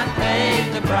 I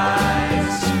paid the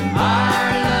price.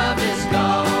 Our love is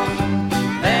gone,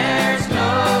 there's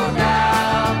no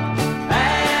doubt.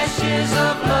 Ashes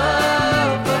of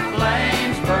love, the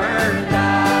flames burned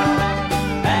out.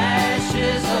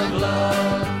 Ashes of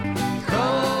love,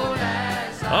 cold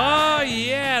as ice. Oh,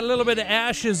 yeah, a little bit of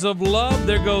Ashes of Love.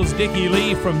 There goes Dickie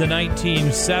Lee from the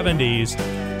 1970s.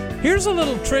 Here's a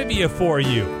little trivia for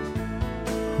you.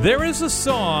 There is a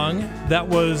song that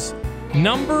was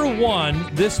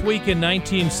 #1 this week in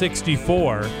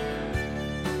 1964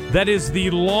 that is the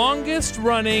longest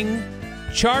running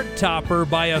chart topper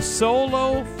by a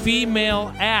solo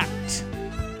female act.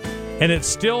 and it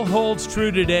still holds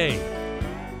true today.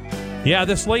 Yeah,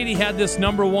 this lady had this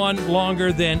number one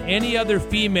longer than any other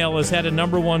female has had a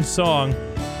number one song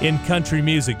in country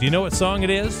music. Do you know what song it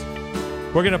is?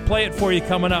 We're going to play it for you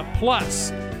coming up.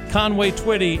 Plus, Conway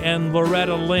Twitty and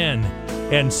Loretta Lynn,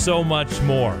 and so much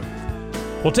more.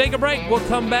 We'll take a break. We'll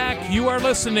come back. You are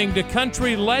listening to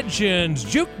Country Legends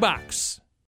Jukebox.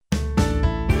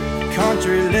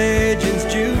 Country Legends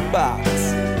Jukebox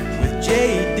with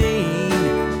J. Dean,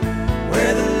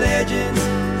 where the legends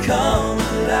come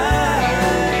alive.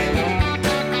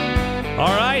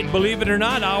 All right, believe it or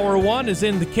not, Hour 1 is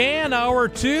in the can. Hour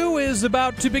 2 is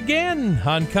about to begin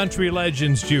on Country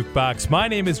Legends Jukebox. My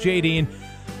name is J. Dean.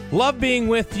 Love being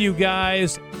with you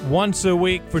guys once a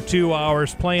week for 2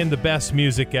 hours, playing the best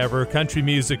music ever, country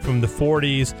music from the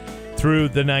 40s through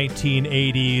the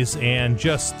 1980s, and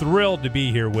just thrilled to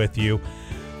be here with you.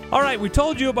 All right, we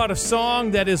told you about a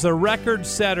song that is a record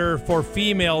setter for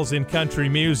females in country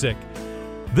music.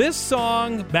 This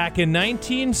song, back in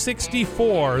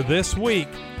 1964, this week,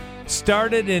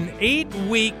 started an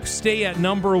 8-week stay at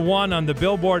number one on the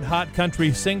Billboard Hot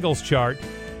Country Singles Chart.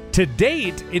 To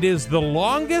date, it is the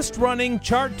longest-running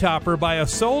chart topper by a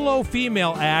solo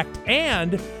female act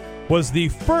and was the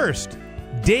first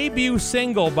debut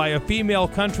single by a female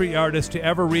country artist to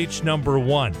ever reach number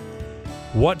one.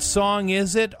 What song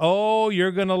is it? Oh,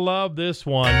 you're going to love this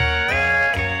one.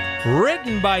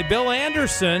 Written by Bill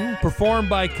Anderson, performed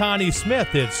by Connie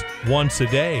Smith, it's Once a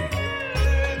Day.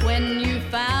 When you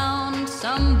found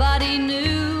somebody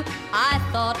new, I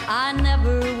thought I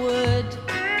never would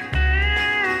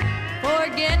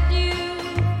forget you,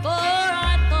 for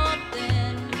I thought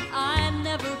then I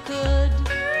never could.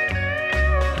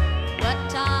 But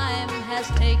time has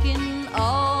taken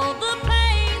all the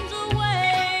pains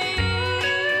away.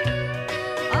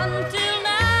 Until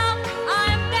now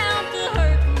I'm down to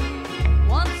hurting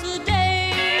once a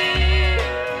day.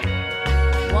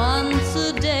 Once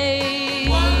a day.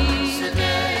 Once a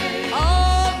day.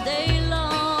 All day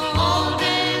long. All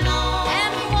day long.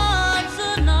 And once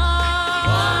a night.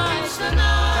 Once a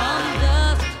night. From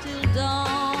dusk till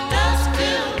dawn. Dusk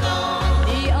till dawn.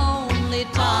 The only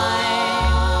time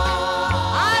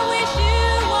I wish you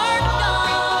weren't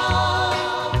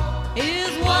gone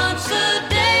is once a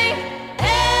day,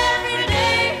 every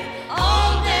day,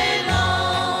 all day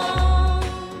long.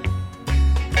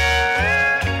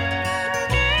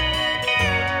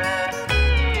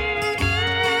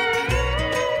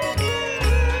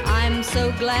 I'm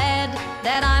so glad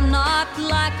that I'm not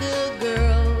like a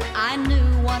girl I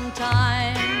knew one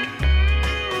time.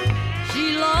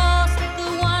 She lost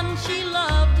the one she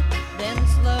loved, then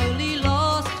slowly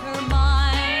lost her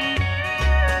mind.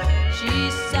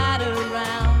 She sat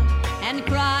around and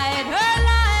cried her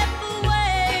life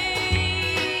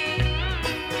away.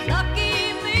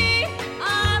 Lucky me,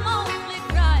 I'm only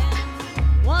crying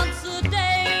once a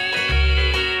day.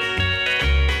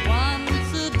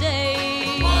 Once a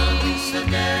day. Once a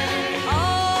day.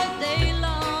 All day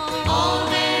long. All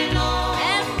day long.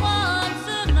 And once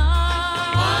a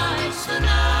night. Once a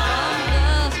night. From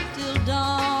dusk till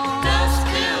dawn. Dusk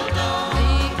till dawn.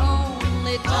 The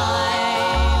only time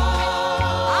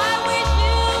I wish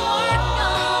you weren't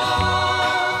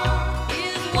gone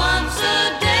is once a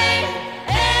day,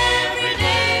 every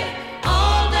day,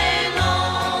 all day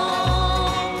long.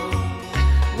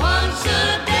 Once a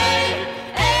day,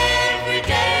 every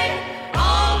day,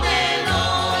 all day long.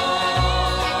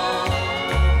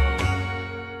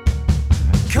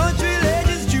 Country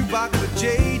Legends Jukebox with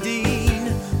J. Dean,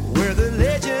 where the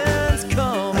legends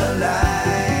come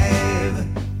alive.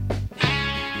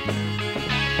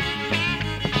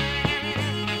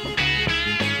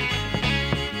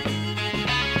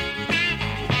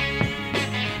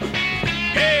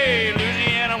 Hey,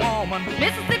 Louisiana woman,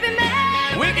 Mississippi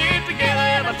man, we get together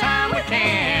every time we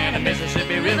can. The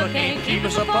Mississippi River can't keep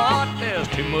us apart. There's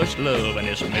too much love in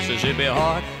this Mississippi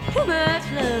heart. too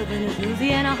much love in his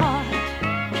Louisiana heart.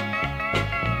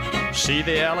 See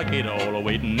the alligator all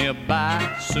waiting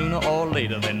nearby. Sooner or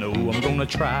later they know I'm gonna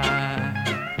try.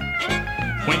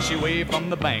 When she waved from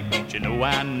the bank, don't you know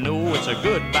I know it's a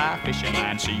goodbye fishing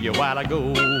line. See you while I go.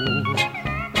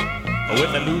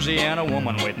 With a Louisiana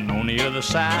woman waiting on the other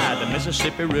side, the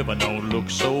Mississippi River don't look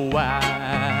so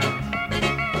wide.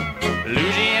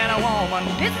 Louisiana woman,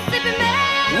 Mississippi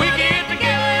man, we get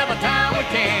together every time we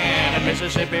can. The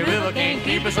Mississippi River can't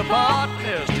keep us apart.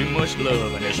 There's too much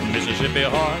love in this Mississippi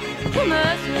heart. too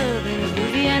much love in his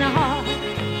Louisiana heart.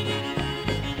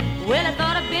 Well, I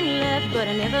thought I'd been left, but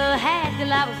I never had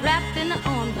till I was wrapped in the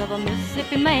arms of a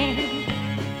Mississippi man.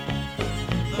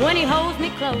 When he holds me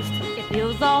close, it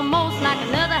feels almost like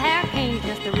another hurricane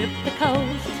just to rip the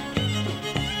coast.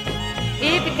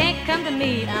 to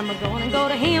me, I'm gonna go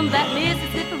to him. That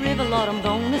Mississippi River, Lord, I'm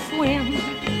gonna swim.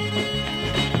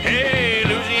 Hey,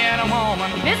 Louisiana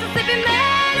woman, Mississippi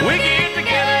man, we get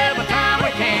together every time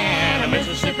we can. The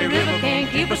Mississippi River can't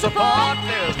keep us apart.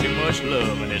 There's too much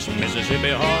love in this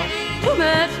Mississippi heart. Too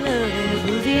much love in this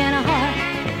Louisiana heart.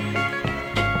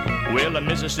 Well, the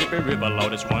Mississippi River,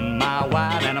 Lord, it's 1 mile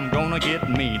wide, and I'm gonna get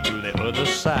me to the other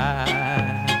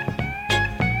side.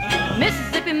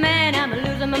 Mississippi man, I'm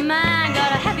losing my mind.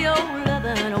 Gotta have your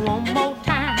lovin' one more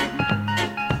time.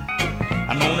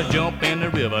 I'm gonna jump in the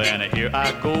river, and here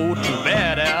I go. Too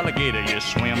bad, alligator, you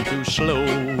swim too slow.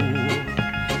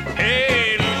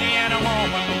 Hey, Louisiana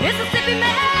woman, Mississippi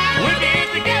man, we get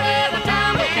together every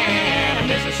time we can. The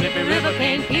Mississippi River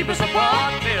can't keep us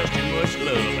apart. There's too much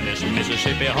love in this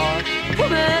Mississippi heart. Too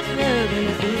much love in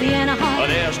this Louisiana heart. Oh,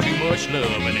 there's too much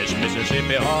love in this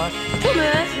Mississippi heart. Too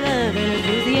much love in this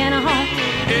Louisiana heart.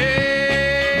 Hey,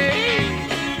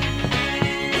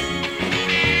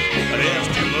 there's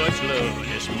too much love in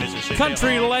this Mississippi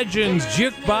Country heart. Legends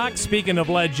Jukebox. Speaking of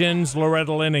legends,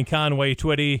 Loretta Lynn and Conway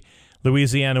Twitty,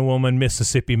 Louisiana Woman,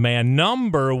 Mississippi Man,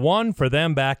 #1 for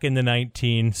them back in the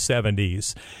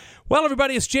 1970s. Well,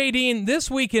 everybody, it's Jay Dean. This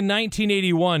week in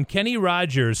 1981, Kenny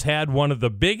Rogers had one of the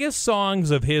biggest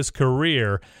songs of his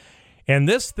career, and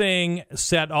this thing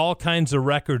set all kinds of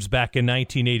records back in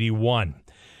 1981.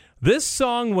 This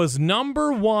song was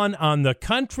 #1 on the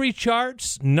country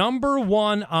charts,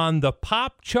 #1 on the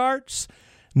pop charts,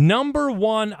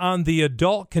 #1 on the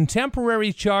adult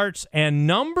contemporary charts, and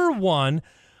 #1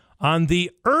 on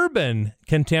the urban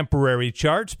contemporary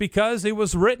charts because it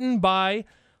was written by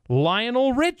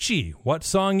Lionel Richie. What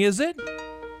song is it?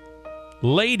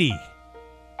 Lady.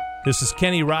 This is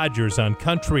Kenny Rogers on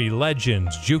Country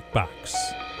Legends Jukebox.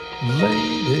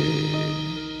 Lady,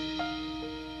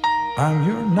 I'm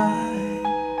your knight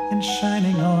in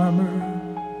shining armor,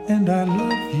 and I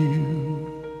love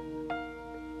you.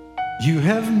 You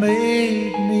have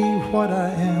made me what I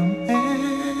am,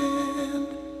 and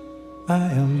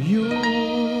I am yours.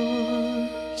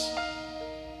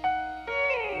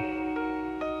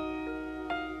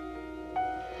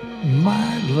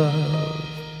 My love,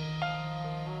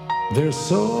 there's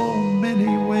so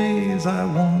many ways I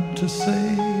want to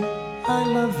say I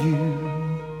love you.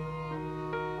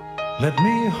 Let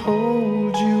me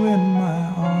hold you in my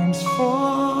arms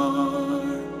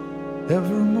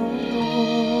forevermore.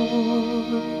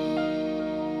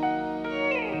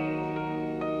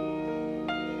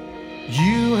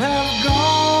 You have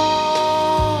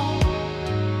gone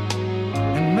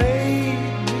and made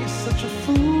me such a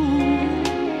fool.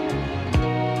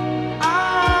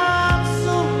 I'm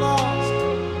so lost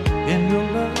in your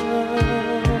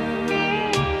love,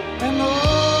 and oh,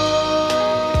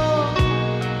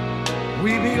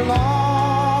 we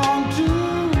belong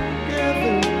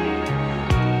together.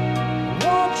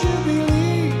 Won't you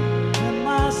believe in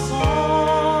my song,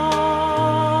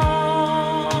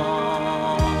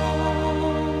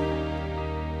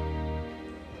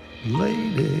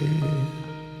 lady?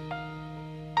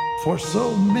 For so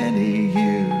many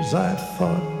years I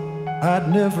thought I'd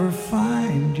never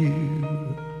find you.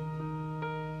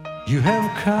 You have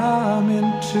come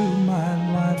into my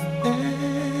life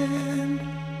and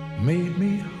made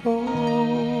me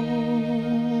whole.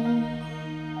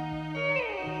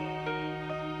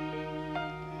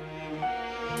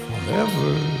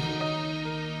 Forever,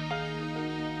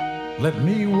 let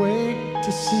me wake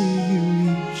to see you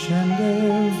each and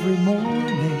every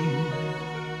morning.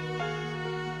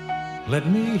 Let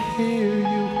me hear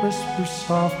you whisper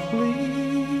softly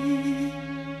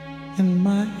in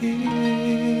my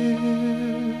ear.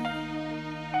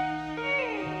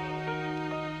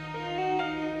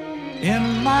 In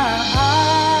my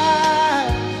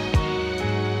eyes,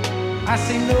 I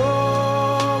see no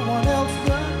one else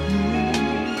but you.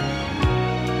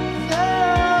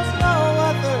 There's no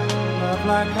other love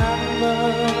like our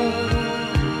love.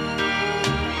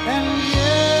 And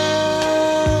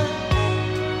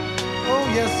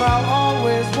yes, I'll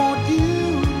always want you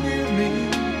near me.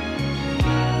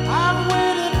 I've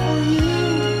waited for you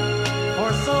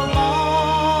for so long.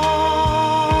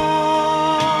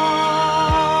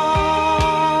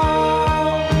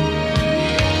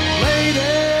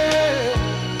 Lady,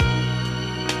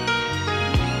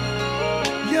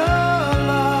 your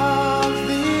love's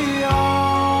the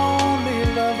only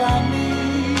love I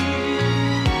need.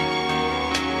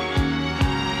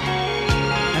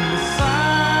 And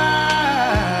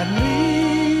beside me,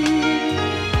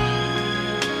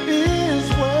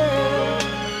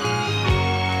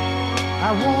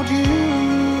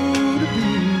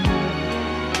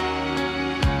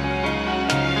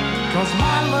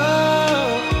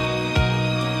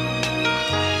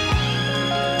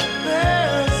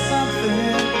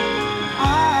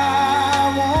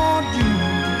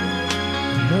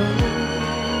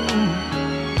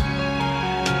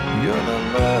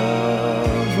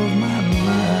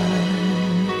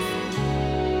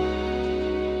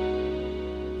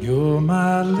 You're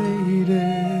my lady.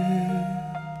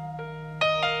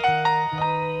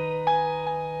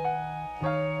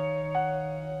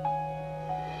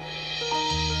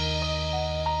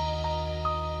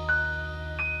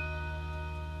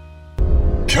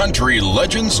 Country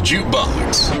Legends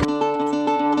Jukebox.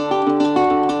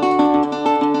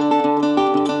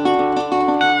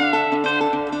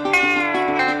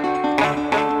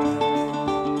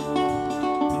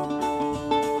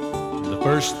 The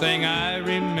first thing I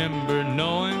remember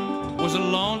knowing was a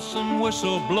lonesome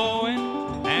whistle blowing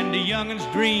and a youngin's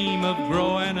dream of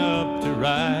growing up to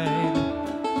ride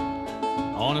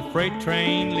on a freight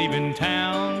train leaving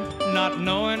town, not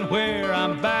knowing where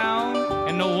I'm bound,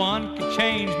 and no one could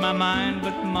change my mind,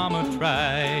 but Mama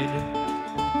tried.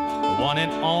 The one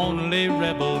and only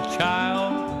rebel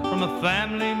child from a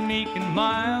family meek and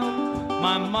mild,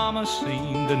 my mama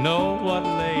seemed to know what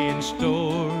lay in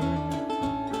store.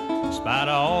 In spite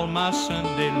of all my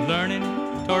Sunday learning,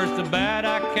 towards the bad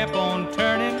I kept on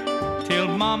turning, till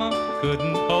Mama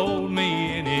couldn't hold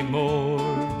me anymore.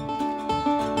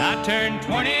 I turned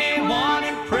 21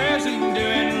 in prison,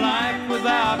 doing life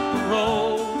without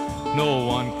parole. No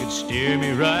one could steer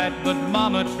me right, but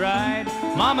Mama tried.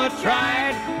 Mama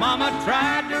tried, Mama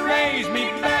tried to raise me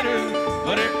better,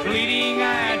 but her pleading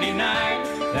I denied.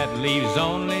 That leaves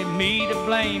only me to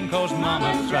blame, 'cause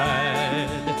Mama tried.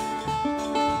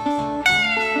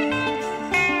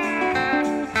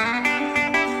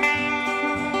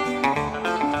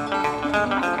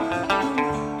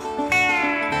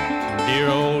 Dear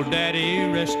old daddy,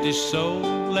 rest his soul,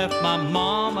 left my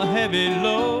mom a heavy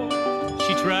load.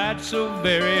 She tried so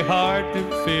very hard to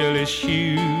fill his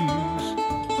shoes,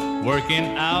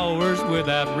 working hours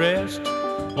without rest,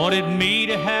 wanted me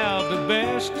to have the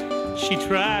best. She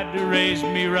tried to raise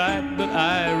me right, but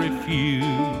I refused.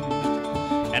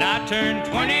 And I turned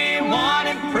 21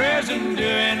 in prison,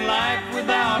 doing life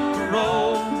without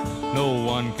parole. No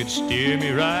one could steer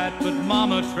me right, but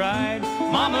Mama tried.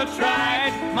 Mama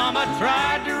tried, Mama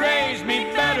tried to raise me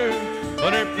better,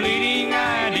 but her pleading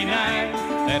I denied.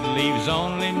 That leaves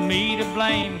only me to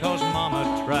blame, 'cause Mama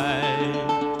tried.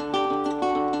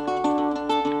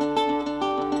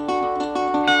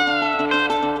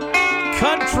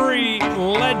 Country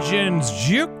Legends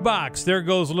Jukebox. There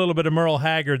goes a little bit of Merle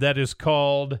Haggard. That is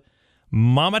called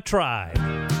Mama Tried.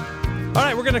 All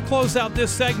right, we're going to close out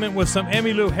this segment with some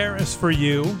Emmylou Harris for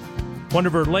you. One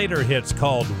of her later hits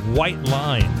called White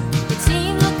Line. It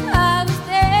seemed like I was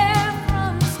there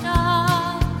from the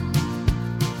start,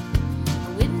 a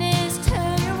witness to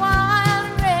your wild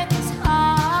and reckless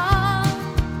heart.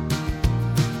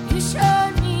 You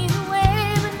showed me the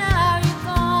way, but now you're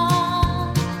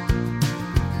gone.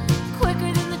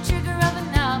 Quicker than the trigger of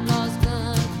an outlaw's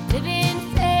gun, living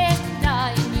fast and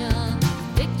dying young,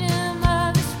 victim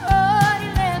of this road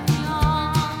you left me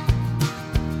on.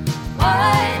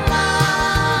 White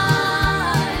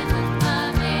line with my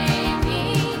baby.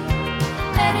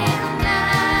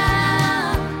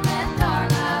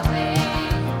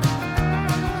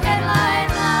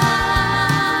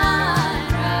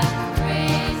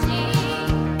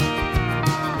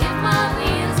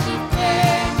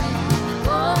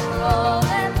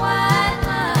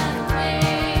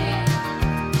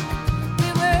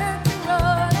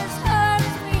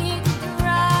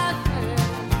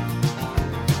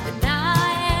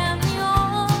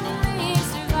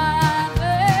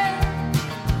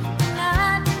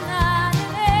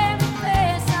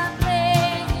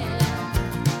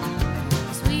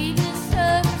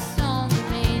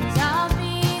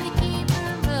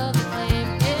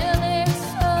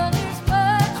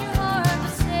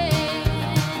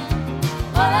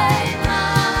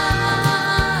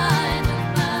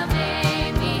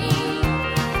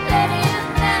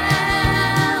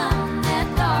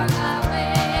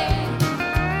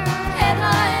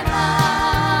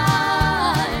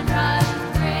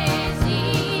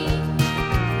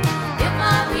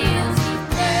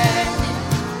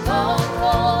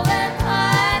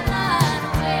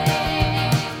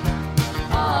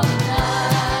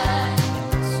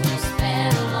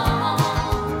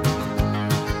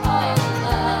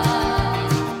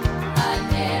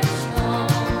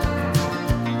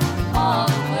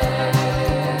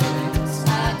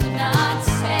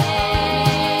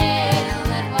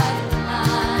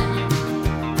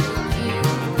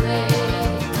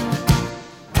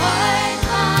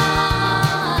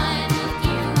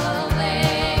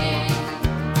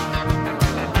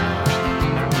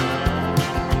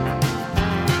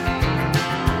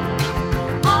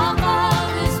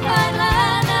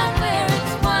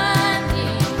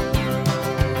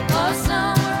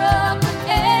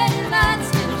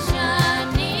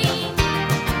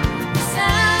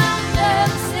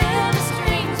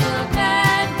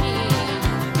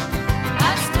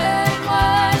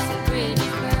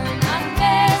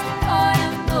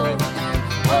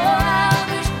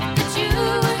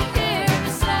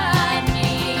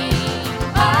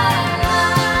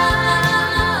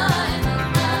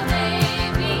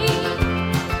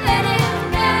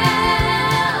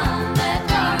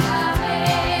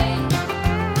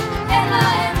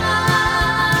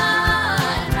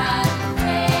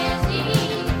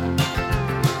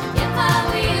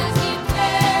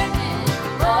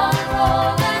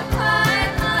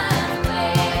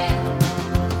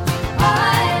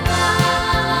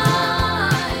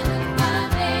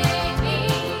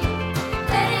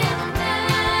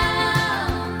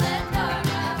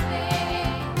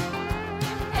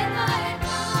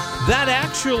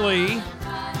 actually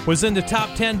was in the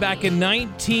top 10 back in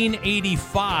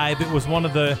 1985. It was one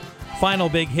of the final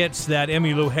big hits that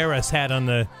Emmylou Harris had on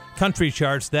the country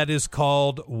charts. That is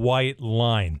called White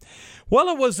Line. Well,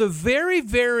 it was a very,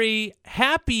 very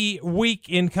happy week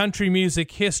in country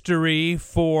music history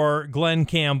for Glen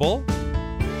Campbell.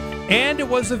 And it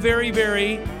was a very,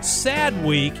 very sad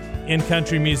week in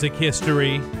country music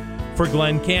history for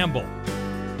Glen Campbell.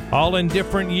 All in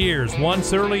different years,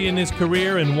 once early in his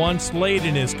career and once late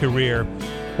in his career.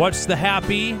 What's the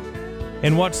happy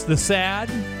and what's the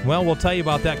sad? Well, we'll tell you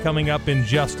about that coming up in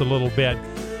just a little bit.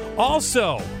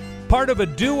 Also, part of a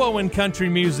duo in country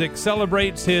music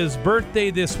celebrates his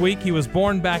birthday this week. He was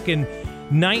born back in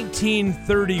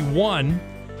 1931,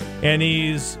 and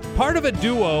he's part of a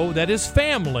duo that is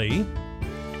family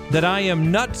that I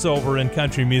am nuts over in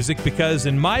country music, because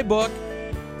in my book,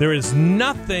 there is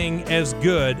nothing as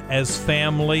good as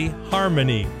family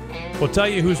harmony. We'll tell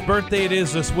you whose birthday it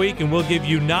is this week, and we'll give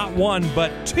you not one,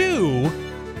 but two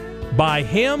by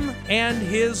him and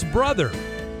his brother.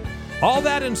 All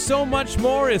that and so much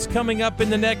more is coming up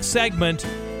in the next segment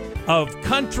of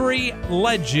Country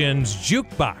Legends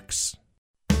Jukebox.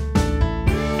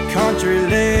 Country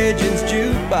Legends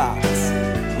Jukebox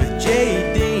with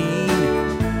J. Dean,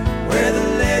 where the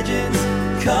legends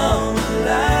come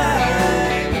alive.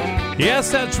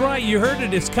 Yes, that's right. You heard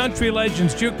it. It's Country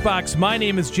Legends Jukebox. My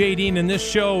name is J. Dean, and this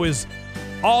show is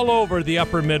all over the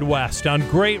upper Midwest on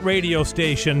great radio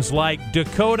stations like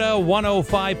Dakota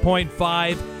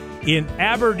 105.5 in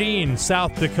Aberdeen,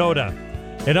 South Dakota,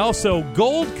 and also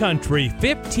Gold Country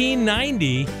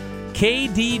 1590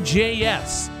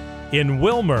 KDJS in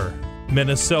Wilmer,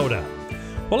 Minnesota.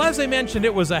 Well, as I mentioned,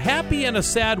 it was a happy and a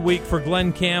sad week for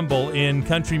Glen Campbell in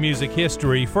country music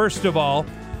history. First of all,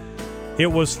 it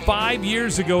was 5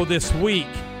 years ago this week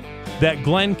that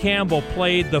Glen Campbell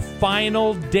played the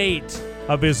final date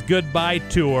of his goodbye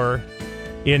tour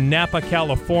in Napa,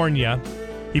 California.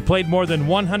 He played more than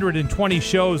 120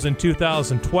 shows in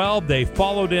 2012. They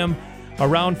followed him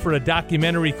around for a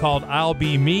documentary called I'll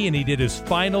Be Me, and he did his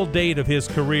final date of his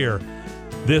career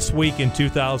this week in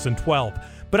 2012.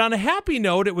 But on a happy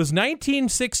note, it was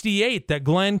 1968 that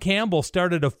Glen Campbell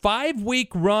started a 5-week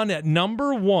run at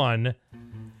number 1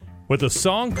 with a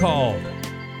song called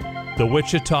The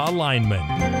Wichita Lineman.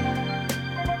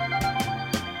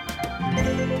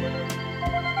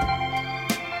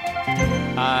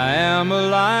 I am a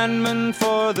lineman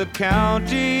for the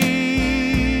county,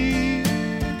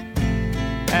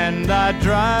 and I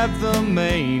drive the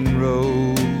main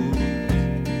road,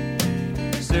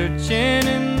 searching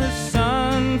in the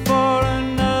sun for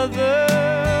another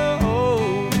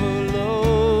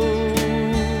overload.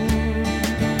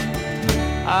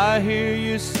 I hear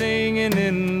you singing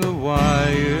in the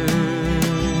wire,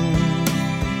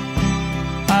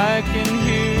 I can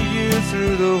hear you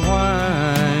through the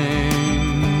whine,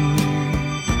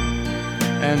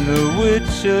 and the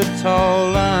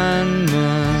Wichita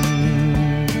lineman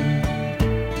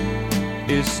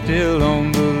is still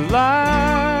on the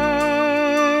line.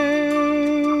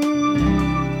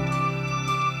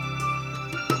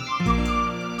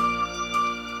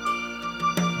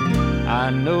 I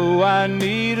know I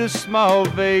need a small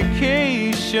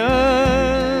vacation,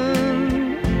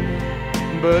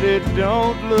 but it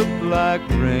don't look like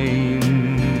rain.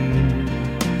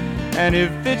 And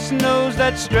if it snows,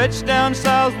 that stretch down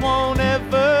south won't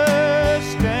ever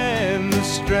stand the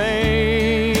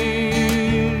strain.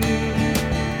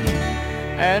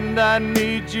 And I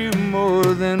need you more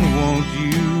than want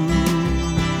you,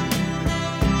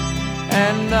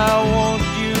 and I want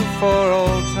you for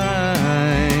all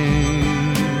time.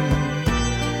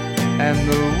 And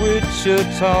the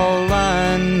Wichita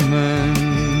lineman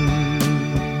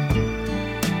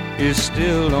is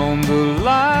still on the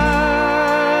line.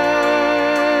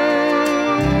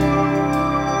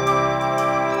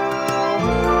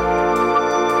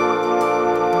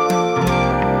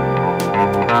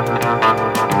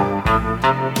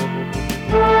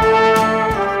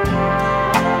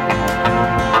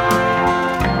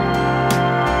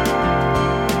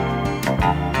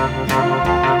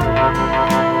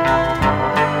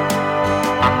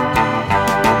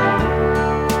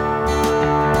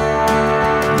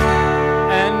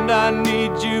 And I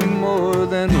need you more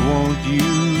than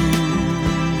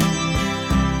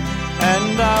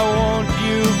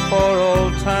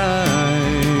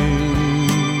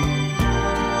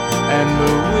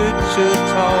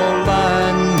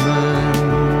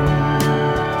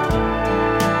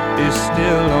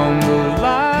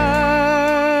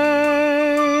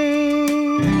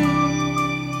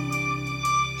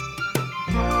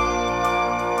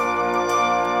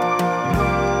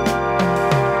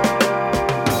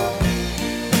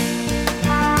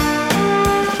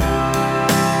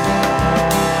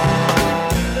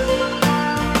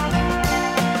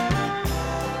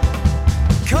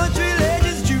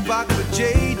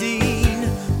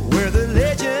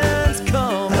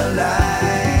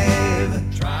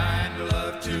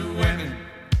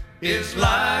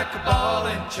like a ball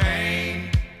and chain.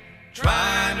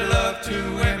 Trying to love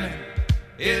two women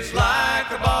is like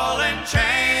a ball and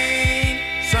chain.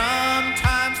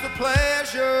 Sometimes the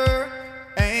pleasure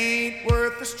ain't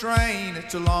worth the strain.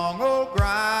 It's a long old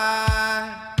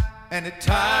grind, and it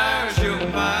tires your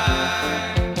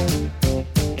mind.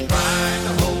 Trying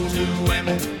to hold two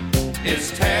women is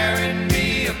tearing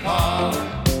me apart.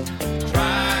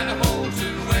 Trying to hold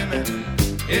two women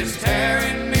is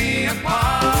tearing me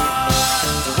apart.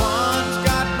 The one's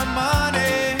got my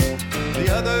money, the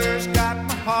other's got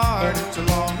my heart. It's a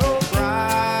long old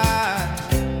grind,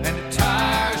 and it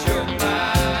tires your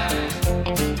mind.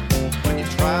 When you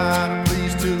try to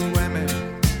please two women,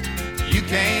 you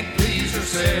can't please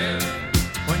yourself.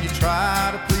 When you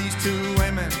try to please two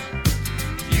women,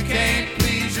 you can't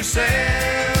please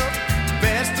yourself.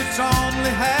 Best it's only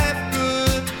half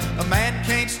good. A man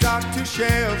can't stock two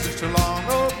shelves. It's a long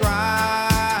old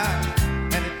grind,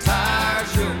 and it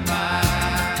tires your mind.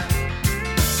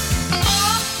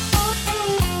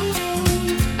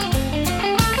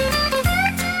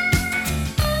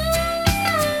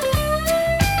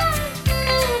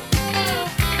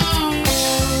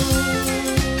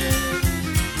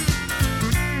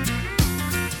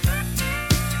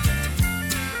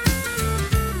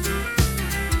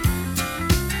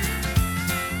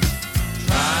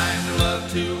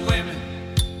 Two women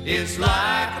is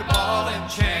like a ball and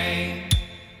chain.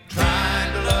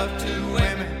 Trying to love two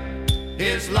women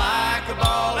is like a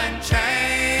ball and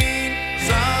chain.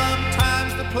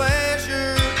 Sometimes the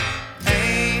pleasure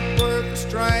ain't worth the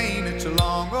strain. It's a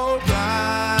long old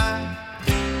grind,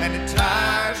 and it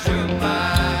tires your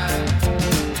mind.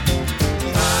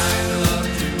 Trying to love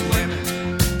two women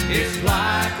is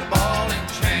like a ball and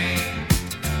chain.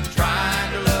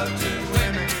 Trying to love two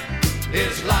women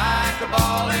is like a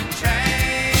ball and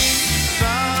chain.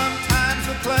 Sometimes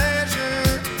the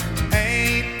pleasure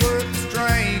ain't worth the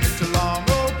strain. It's a long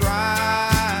old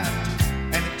grind,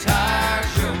 and it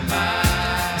tires your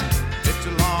mind. It's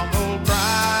a long old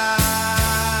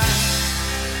grind,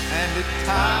 and it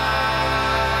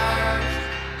tires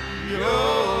your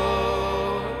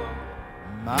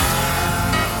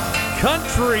mind.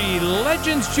 Country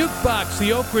Legends Jukebox,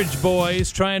 the Oak Ridge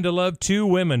Boys, Trying to Love Two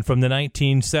Women from the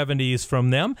 1970s from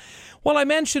them. Well, I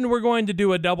mentioned we're going to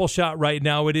do a double shot right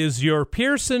now. It is your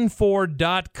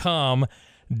PearsonFord.com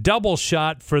double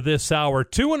shot for this hour.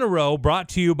 2 in a row, brought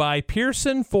to you by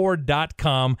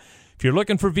PearsonFord.com. If you're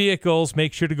looking for vehicles,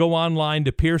 make sure to go online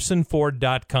to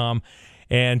PearsonFord.com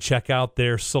and check out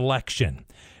their selection.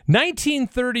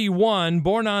 1931,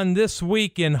 born on this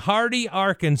week in Hardy,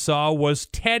 Arkansas, was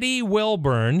Teddy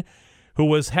Wilburn, who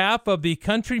was half of the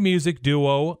country music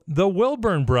duo The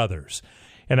Wilburn Brothers.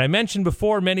 And I mentioned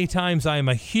before many times I am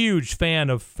a huge fan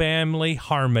of family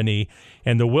harmony,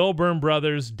 and the Wilburn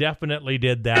Brothers definitely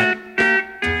did that.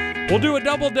 We'll do a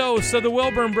double dose of the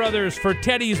Wilburn Brothers for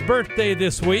Teddy's birthday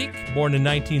this week. Born in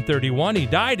 1931. He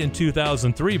died in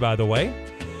 2003, by the way.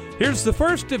 Here's the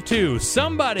first of two.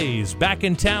 Somebody's back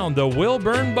in town, the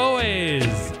Wilburn Boys.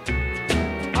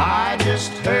 I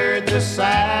just heard the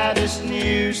saddest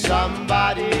news.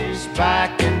 Somebody's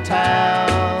back in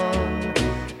town,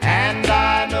 and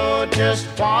I know just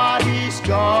what he's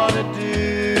gonna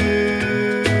do.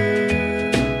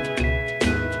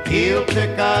 He'll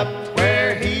pick up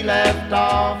where he left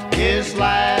off his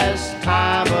last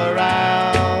time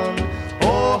around.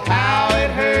 Oh, how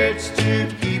it hurts to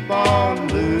keep on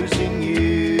losing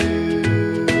you.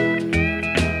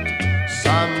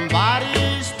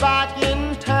 Somebody's back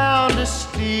in town to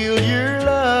steal your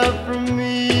love from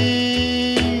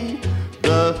me.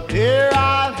 The fear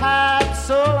I've had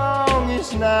so long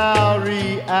is now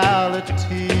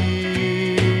reality.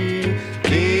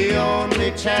 The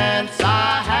only chance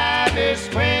I have is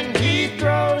when he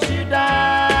throws you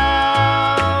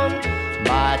down.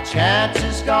 My chance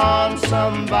is gone,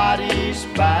 somebody's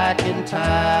back in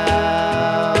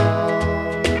town.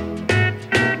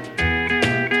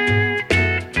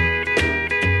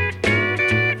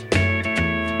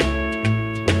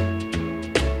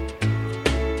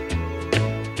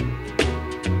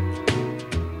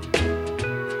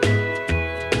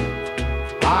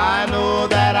 I know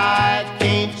that I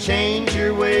can't change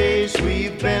your ways,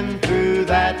 we've been through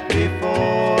that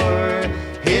before.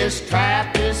 His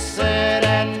trap is set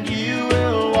and you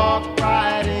will walk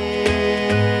right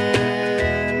in.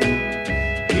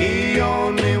 He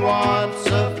only wants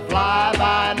a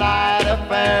fly-by-night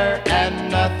affair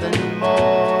and nothing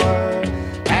more.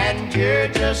 And you're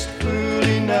just fool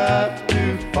enough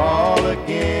to fall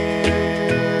again.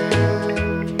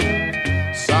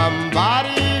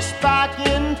 Somebody's back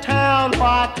in town,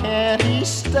 why can't he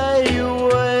stay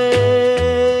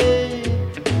away?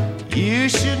 You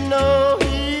should know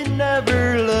he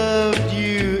never loved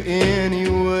you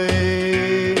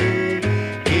anyway.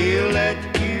 He'll let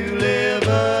you live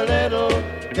a little,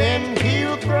 then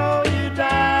he'll throw you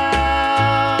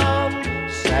down.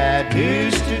 Sad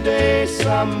news today,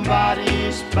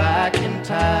 somebody's back in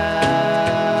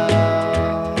town.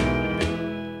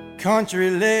 Country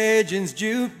Legends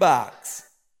Jukebox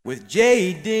with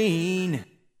J. Dean,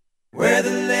 where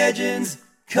the legends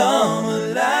come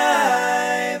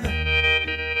alive.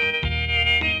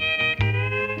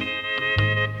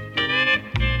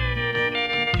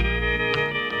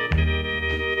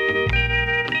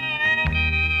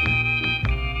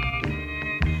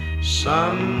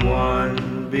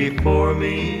 Someone before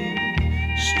me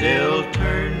still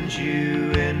turns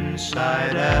you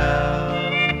inside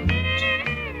out.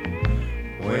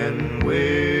 When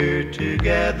we're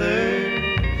together,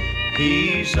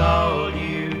 he's all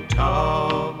you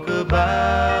talk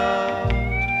about.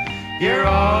 You're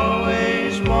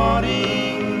always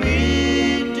wanting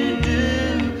me to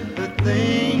do the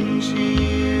things he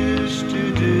used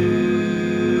to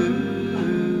do.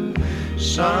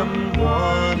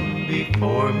 Someone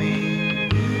before me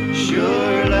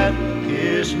sure left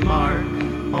his mark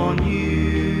on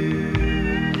you.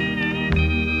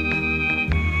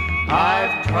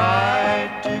 I've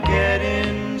tried to get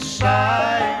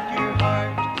inside your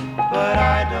heart, but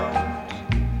I don't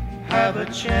have a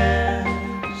chance.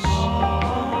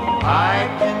 I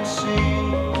can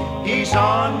see he's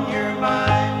on your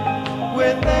mind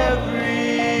with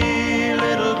every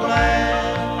little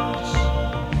glance.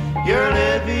 You're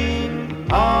living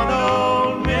on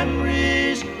old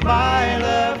memories, my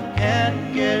love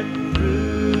can't get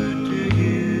through to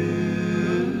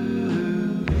you.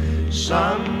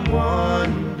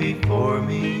 Someone before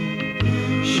me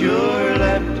sure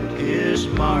left his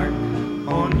mark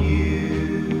on you.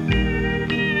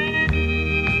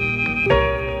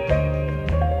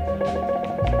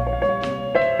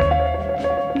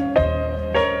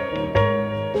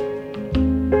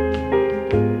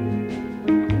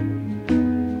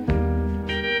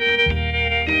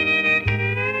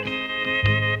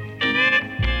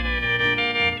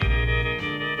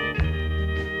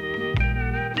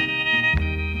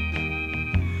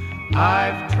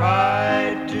 I've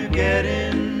tried to get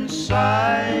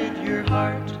inside your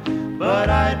heart, but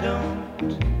I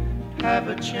don't have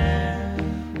a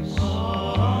chance.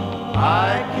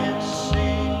 I can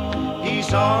see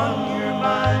he's on your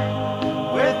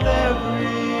mind with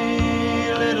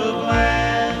every little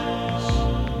glance.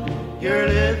 You're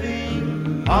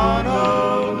living on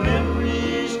old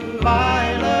memories,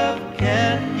 my love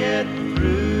can't get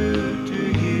through to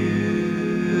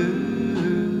you.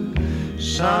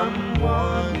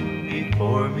 Someone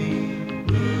before me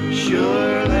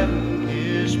sure left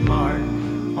his mark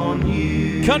on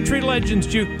you. Country Legends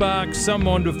Jukebox,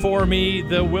 Someone Before Me,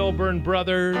 the Wilburn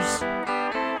Brothers.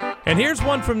 And here's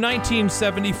one from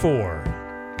 1974.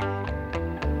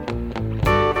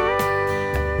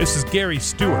 This is Gary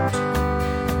Stewart.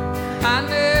 I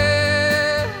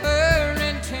never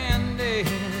intended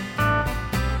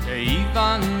to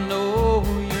even know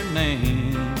your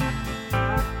name,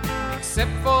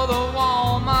 except for the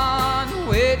woman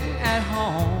waiting at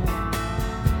home.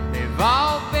 They've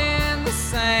all been the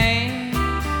same.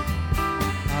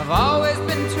 I've always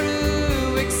been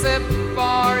true except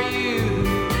for you.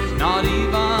 Not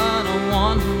even a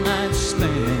one-night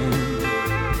stand.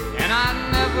 And I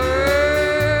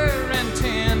never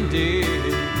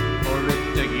intended for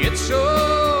it to get so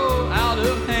out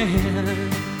of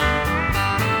hand.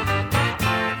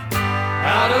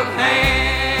 Out of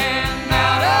hand,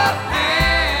 out of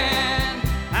hand.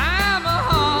 I'm a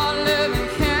hard-living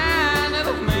kind of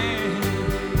a man.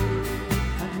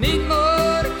 I need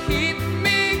more to keep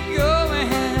me going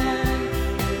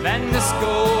than this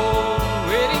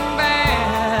go-waiting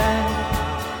band.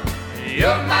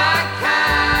 You're my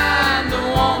kind of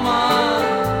woman,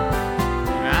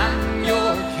 I'm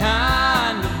your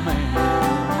kind of man.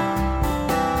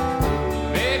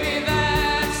 Maybe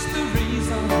that's the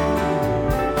reason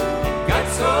it got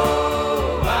so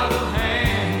out of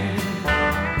hand.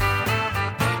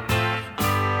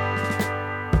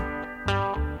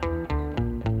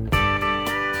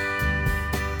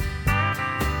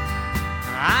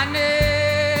 I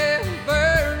never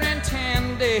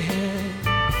intended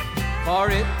for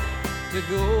it to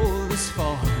go this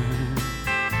far.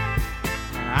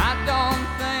 I don't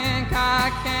think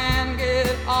I can get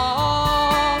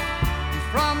off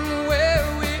from where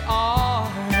we are.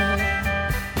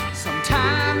 Some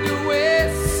time to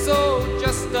waste, so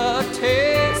just a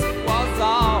taste was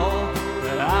all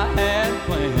that I had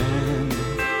planned.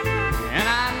 And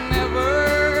I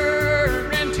never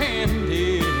intended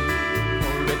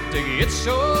It's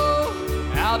so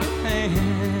out of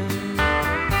hand.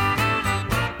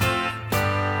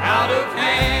 Out of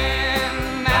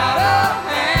hand, out of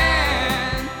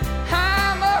hand.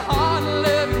 I'm a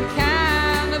hard-living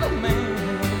kind of a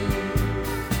man.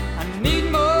 I need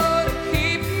more to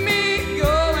keep me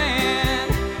going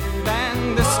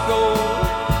than this gold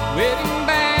wedding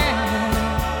band.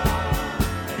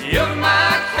 You're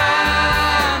my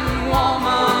kind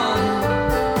woman,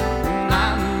 and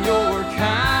I'm your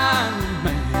kind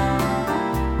man.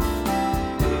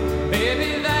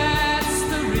 Maybe that's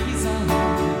the reason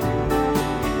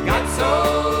it got so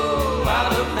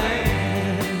out of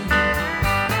hand.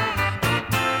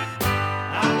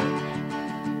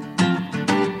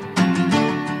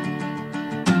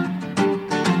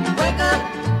 Wake up,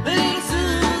 little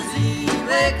Susie,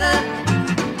 wake up.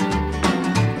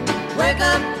 Wake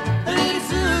up, little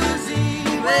Susie,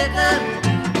 wake up.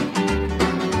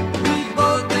 We've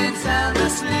both been sound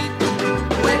asleep.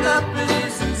 Wake up, little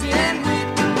Susie, and weep.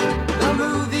 The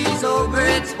movie's over,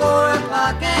 it's 4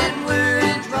 o'clock, and we're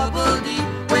in trouble deep.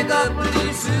 Wake up,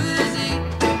 little Susie,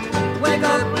 wake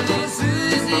up, little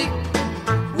Susie.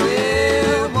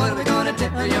 Well, what are we gonna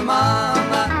tell your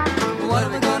mama? What are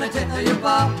we gonna tell your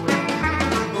papa?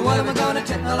 What are we gonna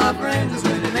tell our friends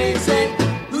when they say,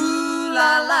 ooh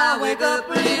la la, wake up,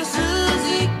 little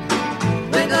Susie,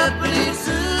 wake up, little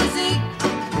Susie.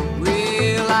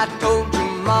 Well, I told your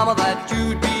mama that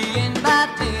you'd be in by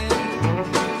 10.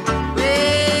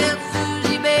 Well,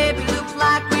 Susie, baby, looks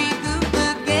like we goofed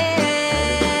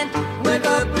again. Wake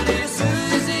up, little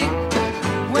Susie,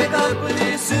 wake up,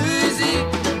 little Susie.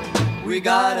 We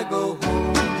gotta go home.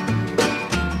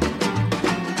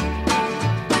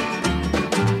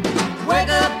 Wake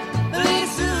up, little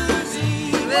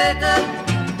Susie, wake up.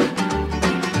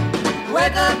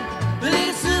 Wake up,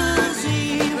 little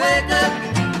Susie, wake up.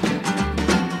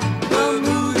 The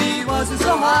movie wasn't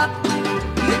so hot,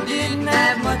 it didn't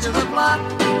have much of a plot.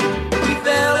 We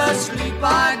fell asleep,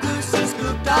 our goose is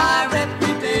cooked, our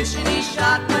reputation is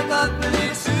shot. Wake up,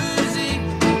 little Susie,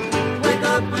 wake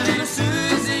up, little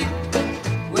Susie.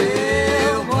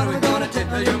 Well, what are we gonna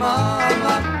tell your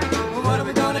mama? What are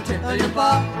we gonna tell your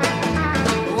papa?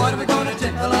 What are we gonna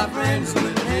tell our friends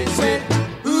when they say,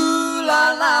 ooh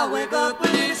la la, wake up,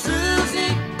 little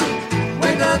Susie,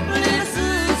 wake up, little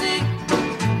Susie,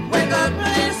 wake up,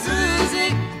 little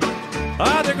Susie.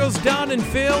 Ah, there goes Don and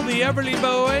Phil, the Everly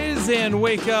Boys, and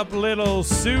Wake Up Little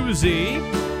Susie.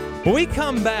 When we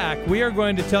come back, we are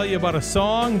going to tell you about a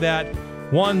song that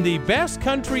won the Best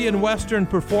Country and Western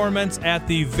Performance at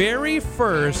the very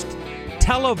first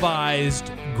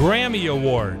televised Grammy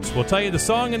Awards. We'll tell you the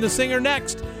song and the singer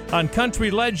next on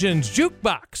Country Legends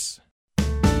Jukebox.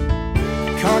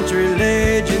 Country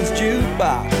Legends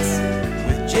Jukebox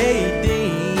with J.D.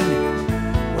 Dean,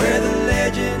 where the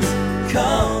legends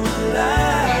come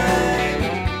alive.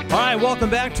 All right, welcome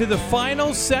back to the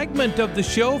final segment of the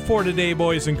show for today,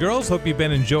 boys and girls. Hope you've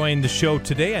been enjoying the show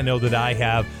today. I know that I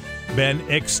have been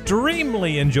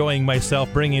extremely enjoying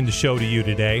myself bringing the show to you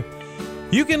today.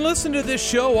 You can listen to this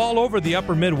show all over the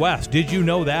upper Midwest. Did you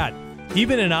know that?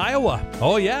 Even in Iowa.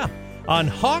 Oh, yeah. On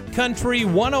Hawk Country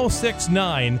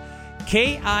 106.9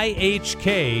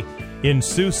 KIHK in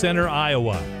Sioux Center,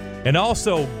 Iowa. And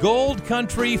also Gold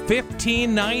Country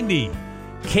 1590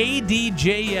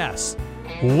 KDJS,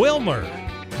 Wilmer,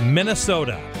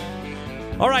 Minnesota.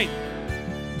 All right.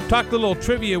 Talked a little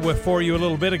trivia for you a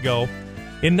little bit ago.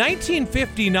 In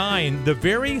 1959, the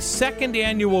very second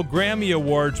annual Grammy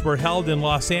Awards were held in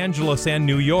Los Angeles and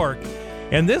New York,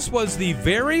 and this was the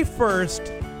very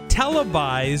first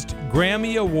televised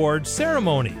Grammy Award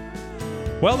ceremony.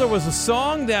 Well, there was a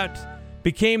song that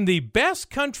became the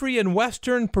best country and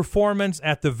western performance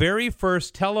at the very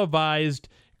first televised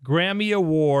Grammy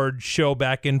Award show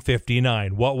back in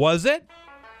 59. What was it?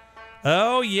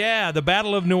 Oh, yeah, the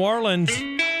Battle of New Orleans.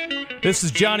 This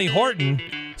is Johnny Horton.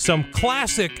 Some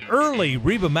classic early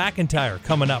Reba McEntire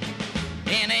coming up.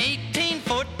 In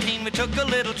 1814, we took a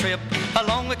little trip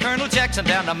along with Colonel Jackson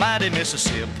down the mighty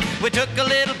Mississippi. We took a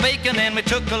little bacon and we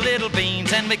took a little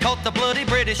beans, and we caught the bloody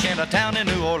British in a town in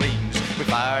New Orleans. We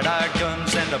fired our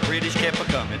guns and the British kept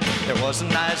a-coming. There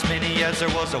wasn't as many as there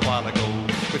was a while ago.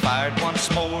 We fired once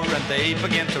more and they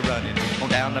began to running on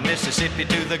down the Mississippi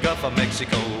to the Gulf of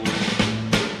Mexico.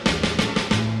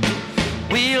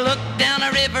 We looked down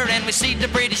a river and we see the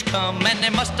British come, and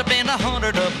there must have been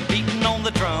 100 of them beating on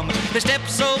the drum. They stepped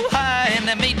so high and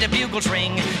they made the bugles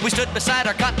ring. We stood beside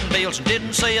our cotton bales and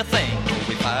didn't say a thing.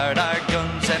 We fired our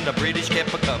guns and the British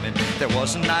kept a-coming. There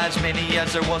wasn't as many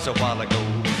as there was a while ago.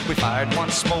 We fired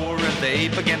once more and they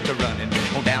began to running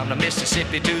on down the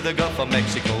Mississippi to the Gulf of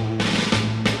Mexico.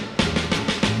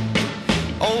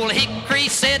 Old Hickory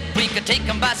said we could take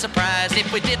 'em by surprise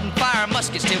if we didn't fire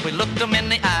muskets till we looked 'em in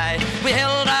the eye. We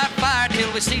held our fire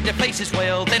till we see their faces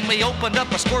well. Then we opened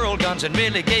up our squirrel guns and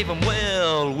really gave 'em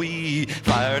well. We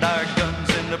fired our guns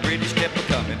and the British kept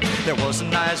a-coming. There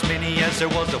wasn't as many as there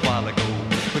was a while ago.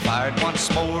 We fired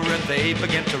once more and they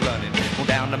began to running on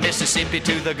down the Mississippi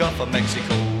to the Gulf of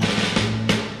Mexico.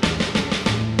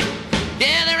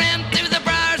 Yeah, they ran through the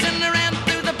briars and they ran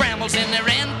through the brambles and they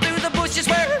ran through the bushes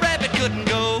where a rabbit couldn't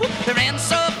go. They ran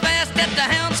so fast that the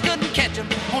hounds couldn't catch 'em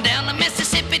on down the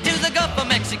Mississippi to the Gulf of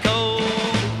Mexico.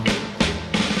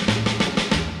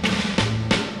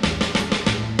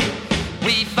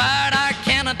 We fired our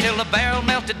cannon till the barrel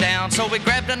melted down. So we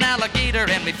grabbed an alligator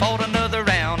and we fought another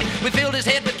round. We filled his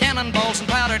head with cannonballs and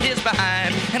powdered his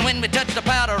behind. And when we touched the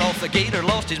powder off, the gator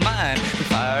lost his mind. We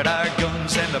fired our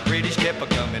guns and the British kept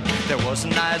a-coming. There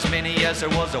wasn't as many as there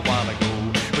was a while ago.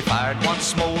 We fired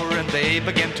once more and they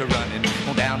began to running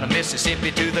on down the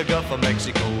Mississippi to the Gulf of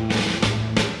Mexico.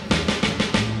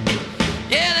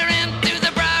 Yeah, they ran through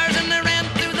the briars and they ran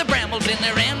through the brambles and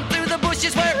they ran through the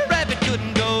bushes where a rabbit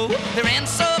couldn't go. They ran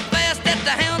so fast that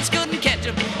the hounds couldn't catch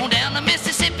 'em on down the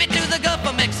Mississippi to the Gulf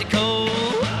of Mexico.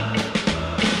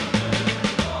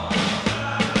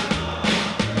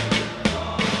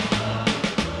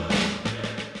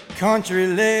 Country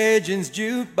Legends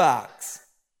Jukebox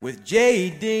with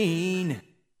J. Dean,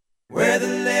 where the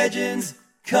legends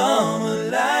come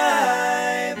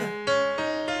alive.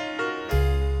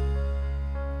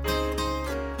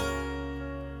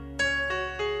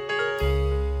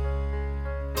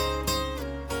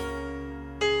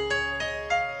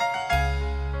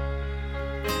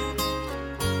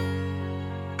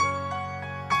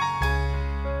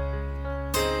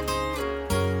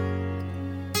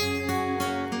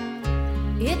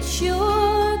 It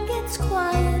sure gets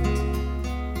quiet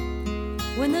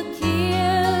when the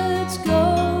kids go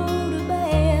to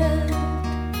bed.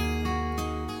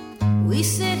 We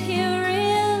sit here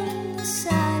in the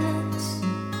silence,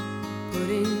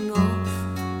 putting off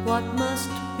what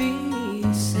must be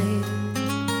said.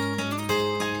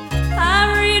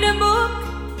 I read a book,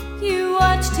 you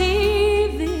watch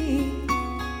TV,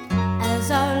 as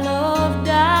our love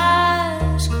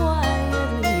dies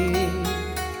quietly.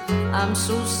 I'm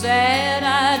so sad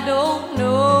I don't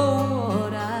know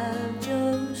what I've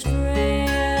just read.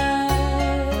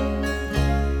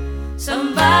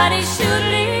 Somebody should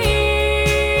leave,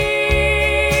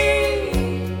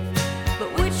 but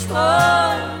which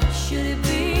one should it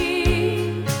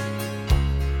be?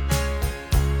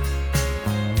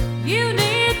 You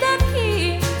need the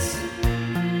kids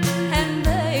and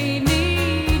they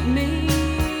need me.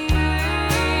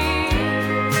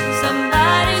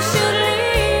 Somebody should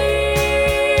leave,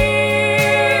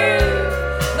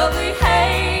 but we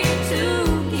hate to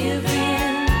give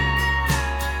in.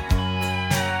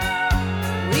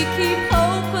 We keep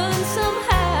hoping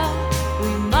somehow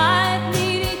we might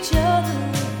need each other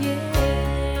again.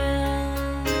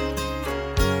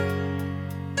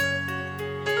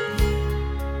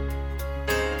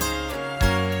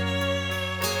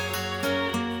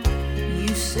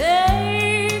 You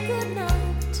say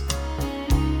goodnight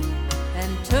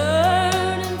and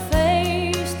turn and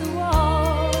face the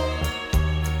wall.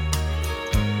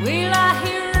 We lie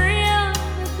here in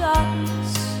the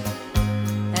darkness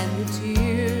and the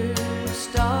tears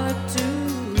start to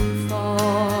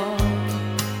fall.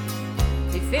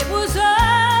 If it was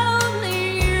only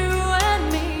you and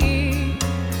me,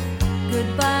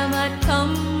 goodbye might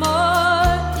come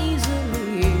more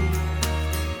easily.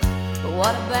 But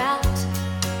what about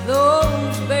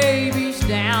those babies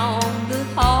down the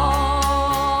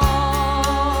hall?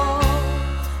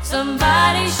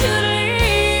 Somebody should leave,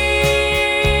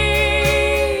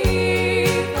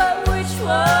 but which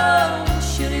one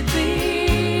should it be?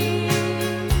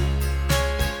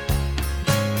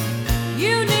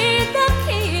 You need the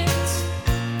kids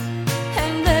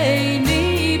and they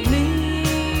need me.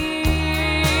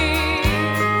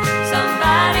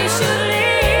 Somebody should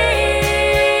leave,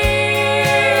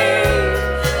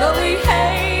 but we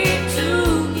hate to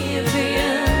give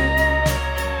in.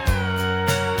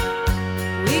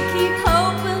 We keep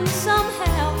hoping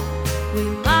somehow we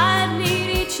might need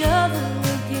each other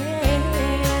again.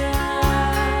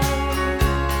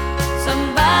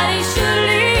 Somebody should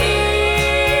leave,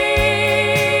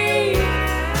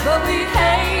 but we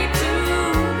hate to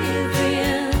give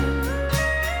in.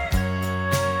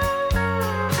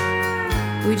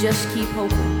 We just keep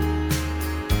hoping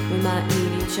we might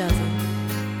need each other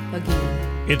again.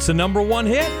 It's a number one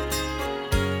hit.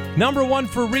 Number one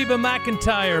for Reba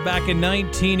McEntire back in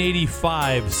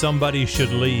 1985, Somebody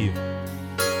Should Leave.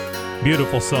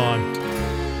 Beautiful song.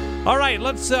 All right,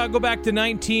 let's go back to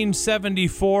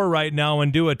 1974 right now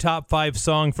and do a top 5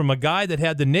 song from a guy that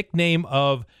had the nickname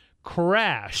of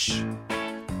Crash.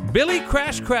 Billy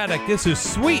Crash Craddock, this is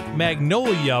Sweet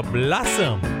Magnolia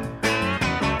Blossom.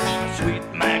 Sweet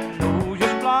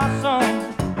Magnolia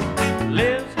Blossom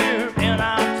lives here in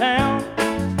our town.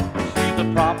 She's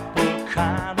the proper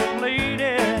kind of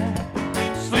lady.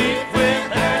 Sleep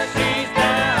with her, she's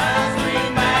down.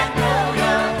 Sweet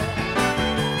Magnolia,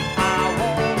 I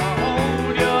wanna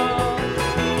hold you.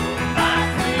 My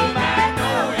sweet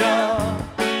Magnolia.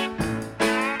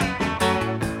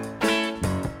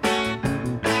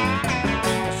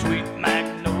 Sweet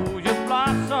Magnolia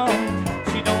Blossom,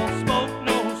 she don't smoke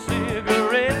no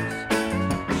cigarettes.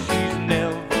 She's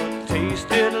never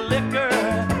tasted liquor,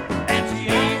 and she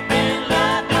ain't been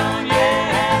lied down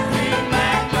yet. Sweet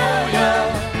Magnolia,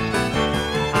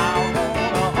 I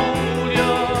wanna hold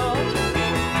you.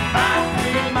 My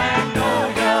sweet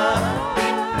Magnolia.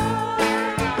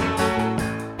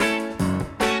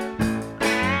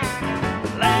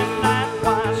 Last night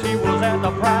while she was at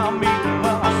the proud meeting,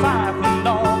 well, I siphoned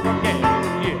off her gas,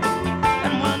 yeah.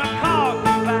 And when a car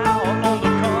flew out on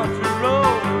the country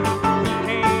road,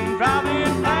 came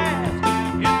driving past,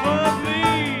 it was me.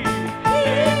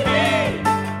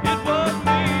 It was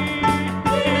me.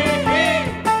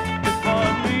 It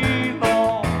was me,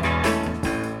 Lord,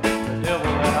 the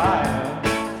devil that I am.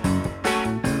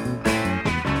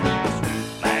 Sweet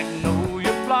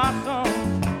Magnolia Blossom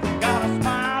got a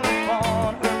smile upon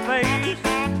her face.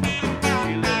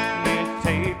 She let me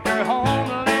take her home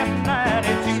last night,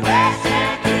 and she crashed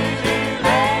into the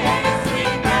lake.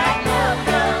 Sweet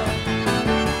Magnolia,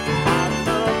 I'd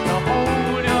love to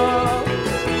hold you.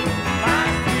 My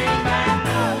sweet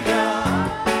Magnolia.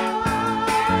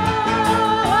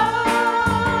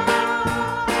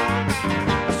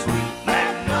 Sweet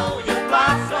Magnolia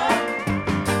Blossom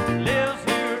lives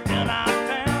here in our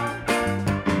town.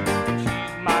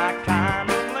 She's my kind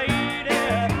of lady.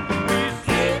 We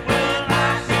sleep well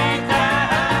like she's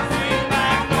down. Sweet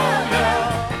Magnolia,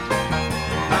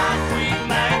 my sweet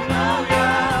Magnolia,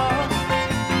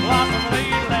 blossom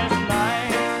late last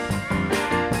night.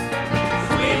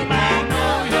 Sweet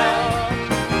Magnolia,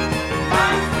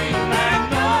 my sweet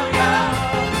Magnolia,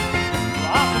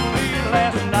 blossom late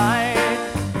last night.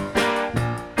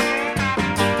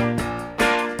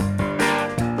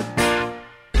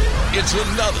 It's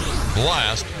another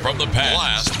blast from the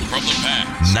past.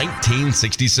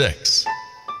 1966.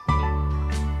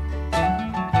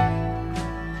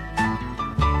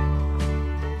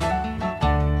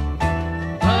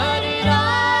 Put it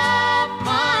off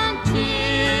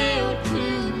until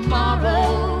tomorrow.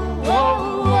 Whoa,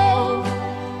 whoa.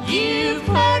 You've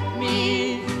hurt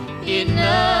me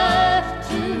enough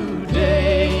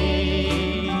today.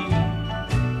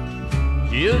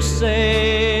 You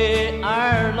say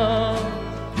our love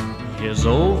is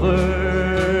over,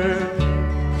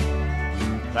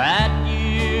 that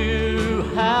you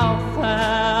have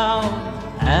found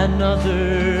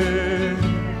another.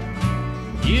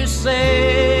 You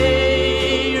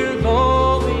say you're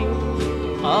going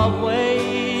away,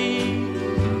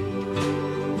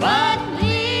 But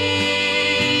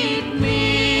leave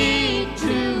me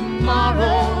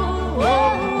tomorrow. Whoa,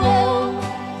 whoa.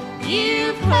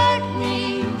 You've hurt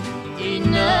me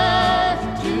enough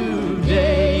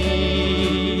today.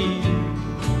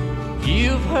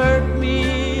 you've hurt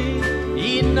me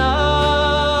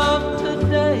enough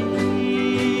today.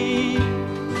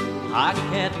 I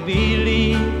can't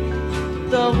believe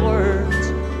the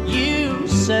words you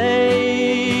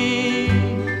say.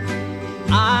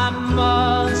 I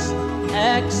must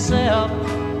accept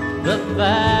the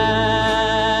fact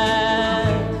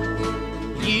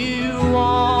you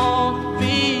won't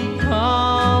be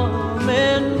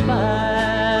coming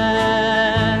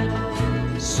back.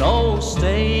 So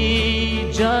stay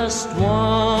just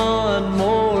one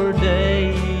more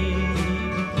day.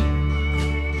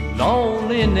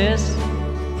 Loneliness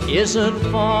isn't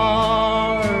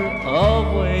far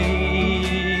away.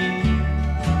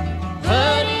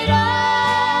 Put it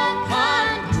off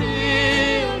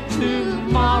until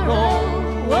tomorrow.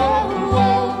 Whoa,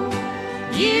 whoa.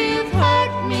 You've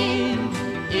hurt me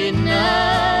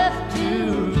enough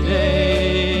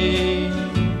today.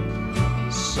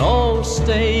 So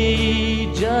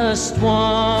stay just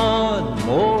one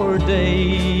more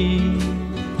day.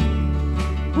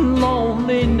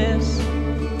 Loneliness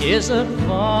isn't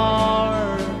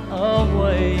far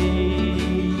away.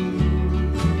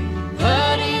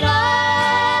 Put it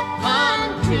off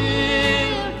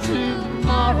until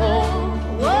tomorrow.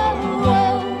 Whoa,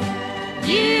 whoa.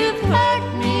 You've hurt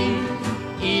me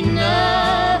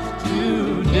enough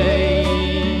today.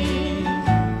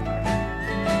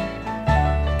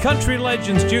 Country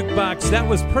Legends Jukebox, that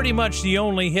was pretty much the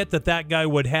only hit that guy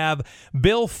would have.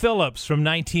 Bill Phillips from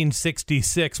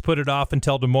 1966, Put It Off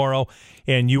Until Tomorrow.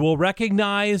 And you will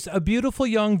recognize a beautiful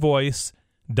young voice,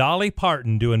 Dolly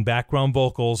Parton, doing background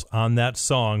vocals on that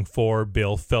song for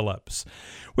Bill Phillips.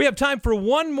 We have time for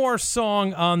one more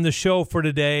song on the show for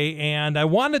today, and I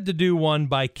wanted to do one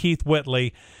by Keith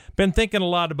Whitley. Been thinking a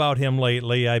lot about him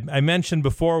lately. I mentioned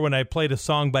before when I played a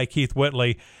song by Keith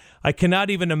Whitley, I cannot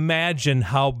even imagine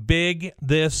how big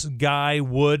this guy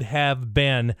would have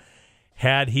been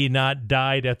had he not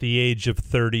died at the age of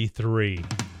 33.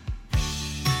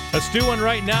 Let's do one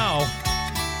right now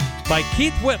by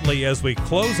Keith Whitley as we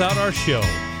close out our show.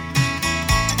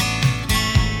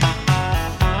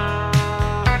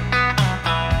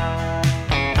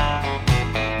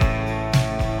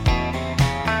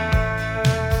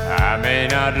 I may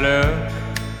not look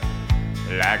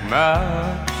like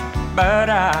much, but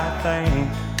I think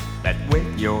that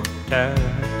with your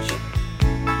touch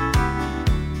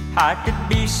I could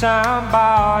be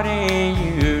somebody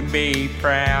you'd be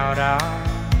proud of.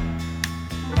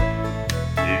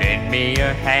 Lend me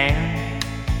a hand,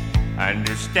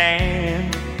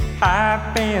 understand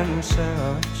I've been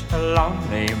such a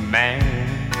lonely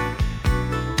man.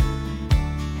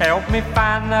 Help me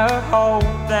find the hope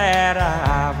that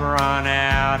I've run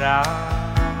out of.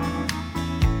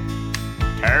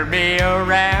 Turn me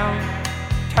around,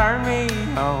 turn me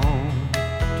on,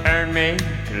 turn me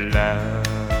to love.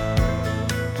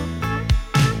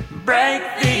 Break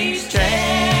these chains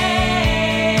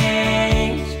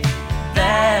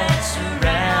that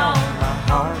surround my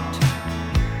heart.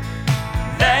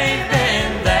 They've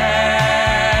been there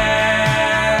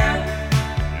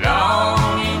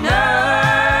long enough.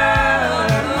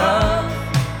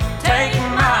 Take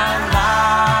my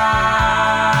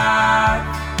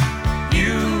life,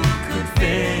 you could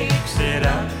fix it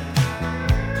up.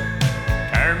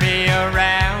 Turn me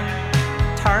around,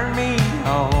 turn me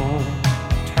on,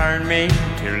 turn me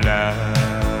to love.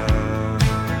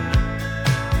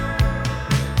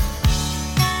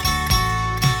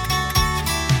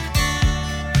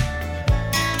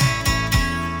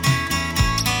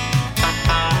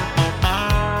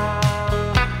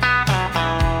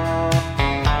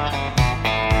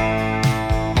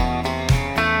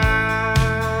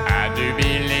 I do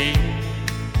believe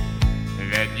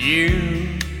that you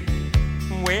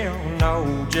will know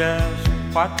just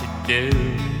what to do.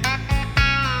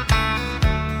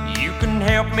 You can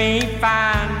help me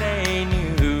find a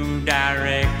new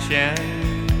direction.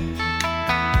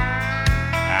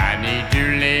 I need to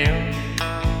live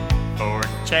for a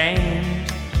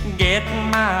change, get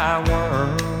my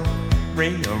world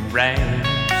rearranged.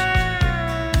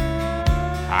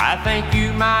 I think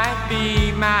you might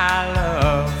be my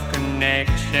love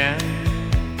connection.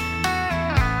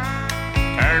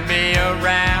 Turn me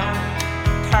around,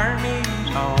 turn me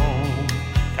on,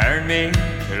 turn me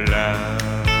to love.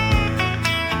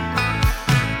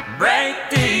 Break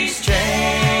these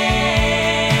chains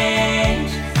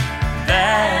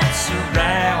that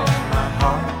surround my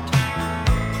heart.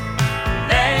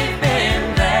 They've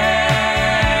been there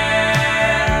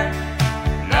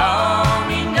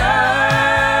long enough.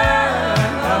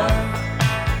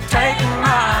 Take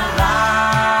my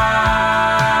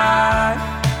life,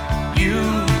 you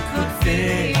could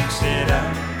fix it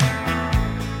up.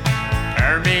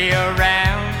 Turn me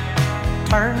around,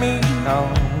 turn me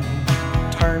on,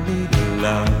 turn me to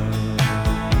love.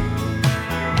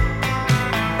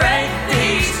 Break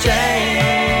these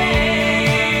chains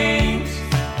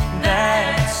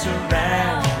that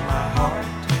surround my heart.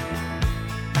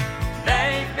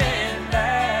 They've been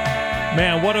there.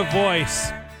 Man, what a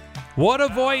voice. What a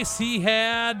voice he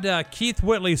had. Keith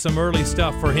Whitley, some early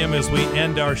stuff for him as we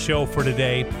end our show for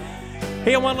today.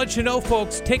 Hey, I want to let you know,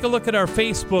 folks, take a look at our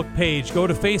Facebook page. Go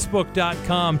to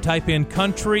facebook.com, type in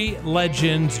Country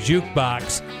Legends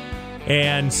Jukebox,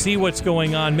 and see what's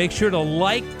going on. Make sure to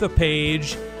like the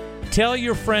page, tell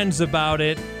your friends about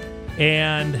it,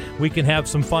 and we can have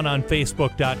some fun on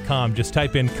facebook.com. Just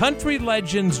type in Country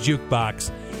Legends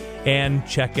Jukebox and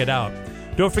check it out.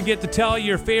 Don't forget to tell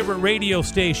your favorite radio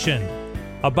station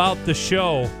about the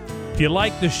show. If you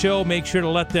like the show, make sure to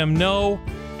let them know.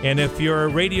 And if your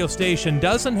radio station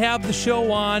doesn't have the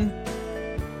show on,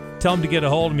 tell them to get a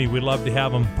hold of me. We'd love to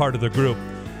have them part of the group.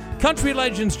 Country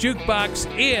Legends Jukebox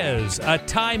is a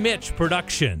Ty Mitch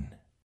production.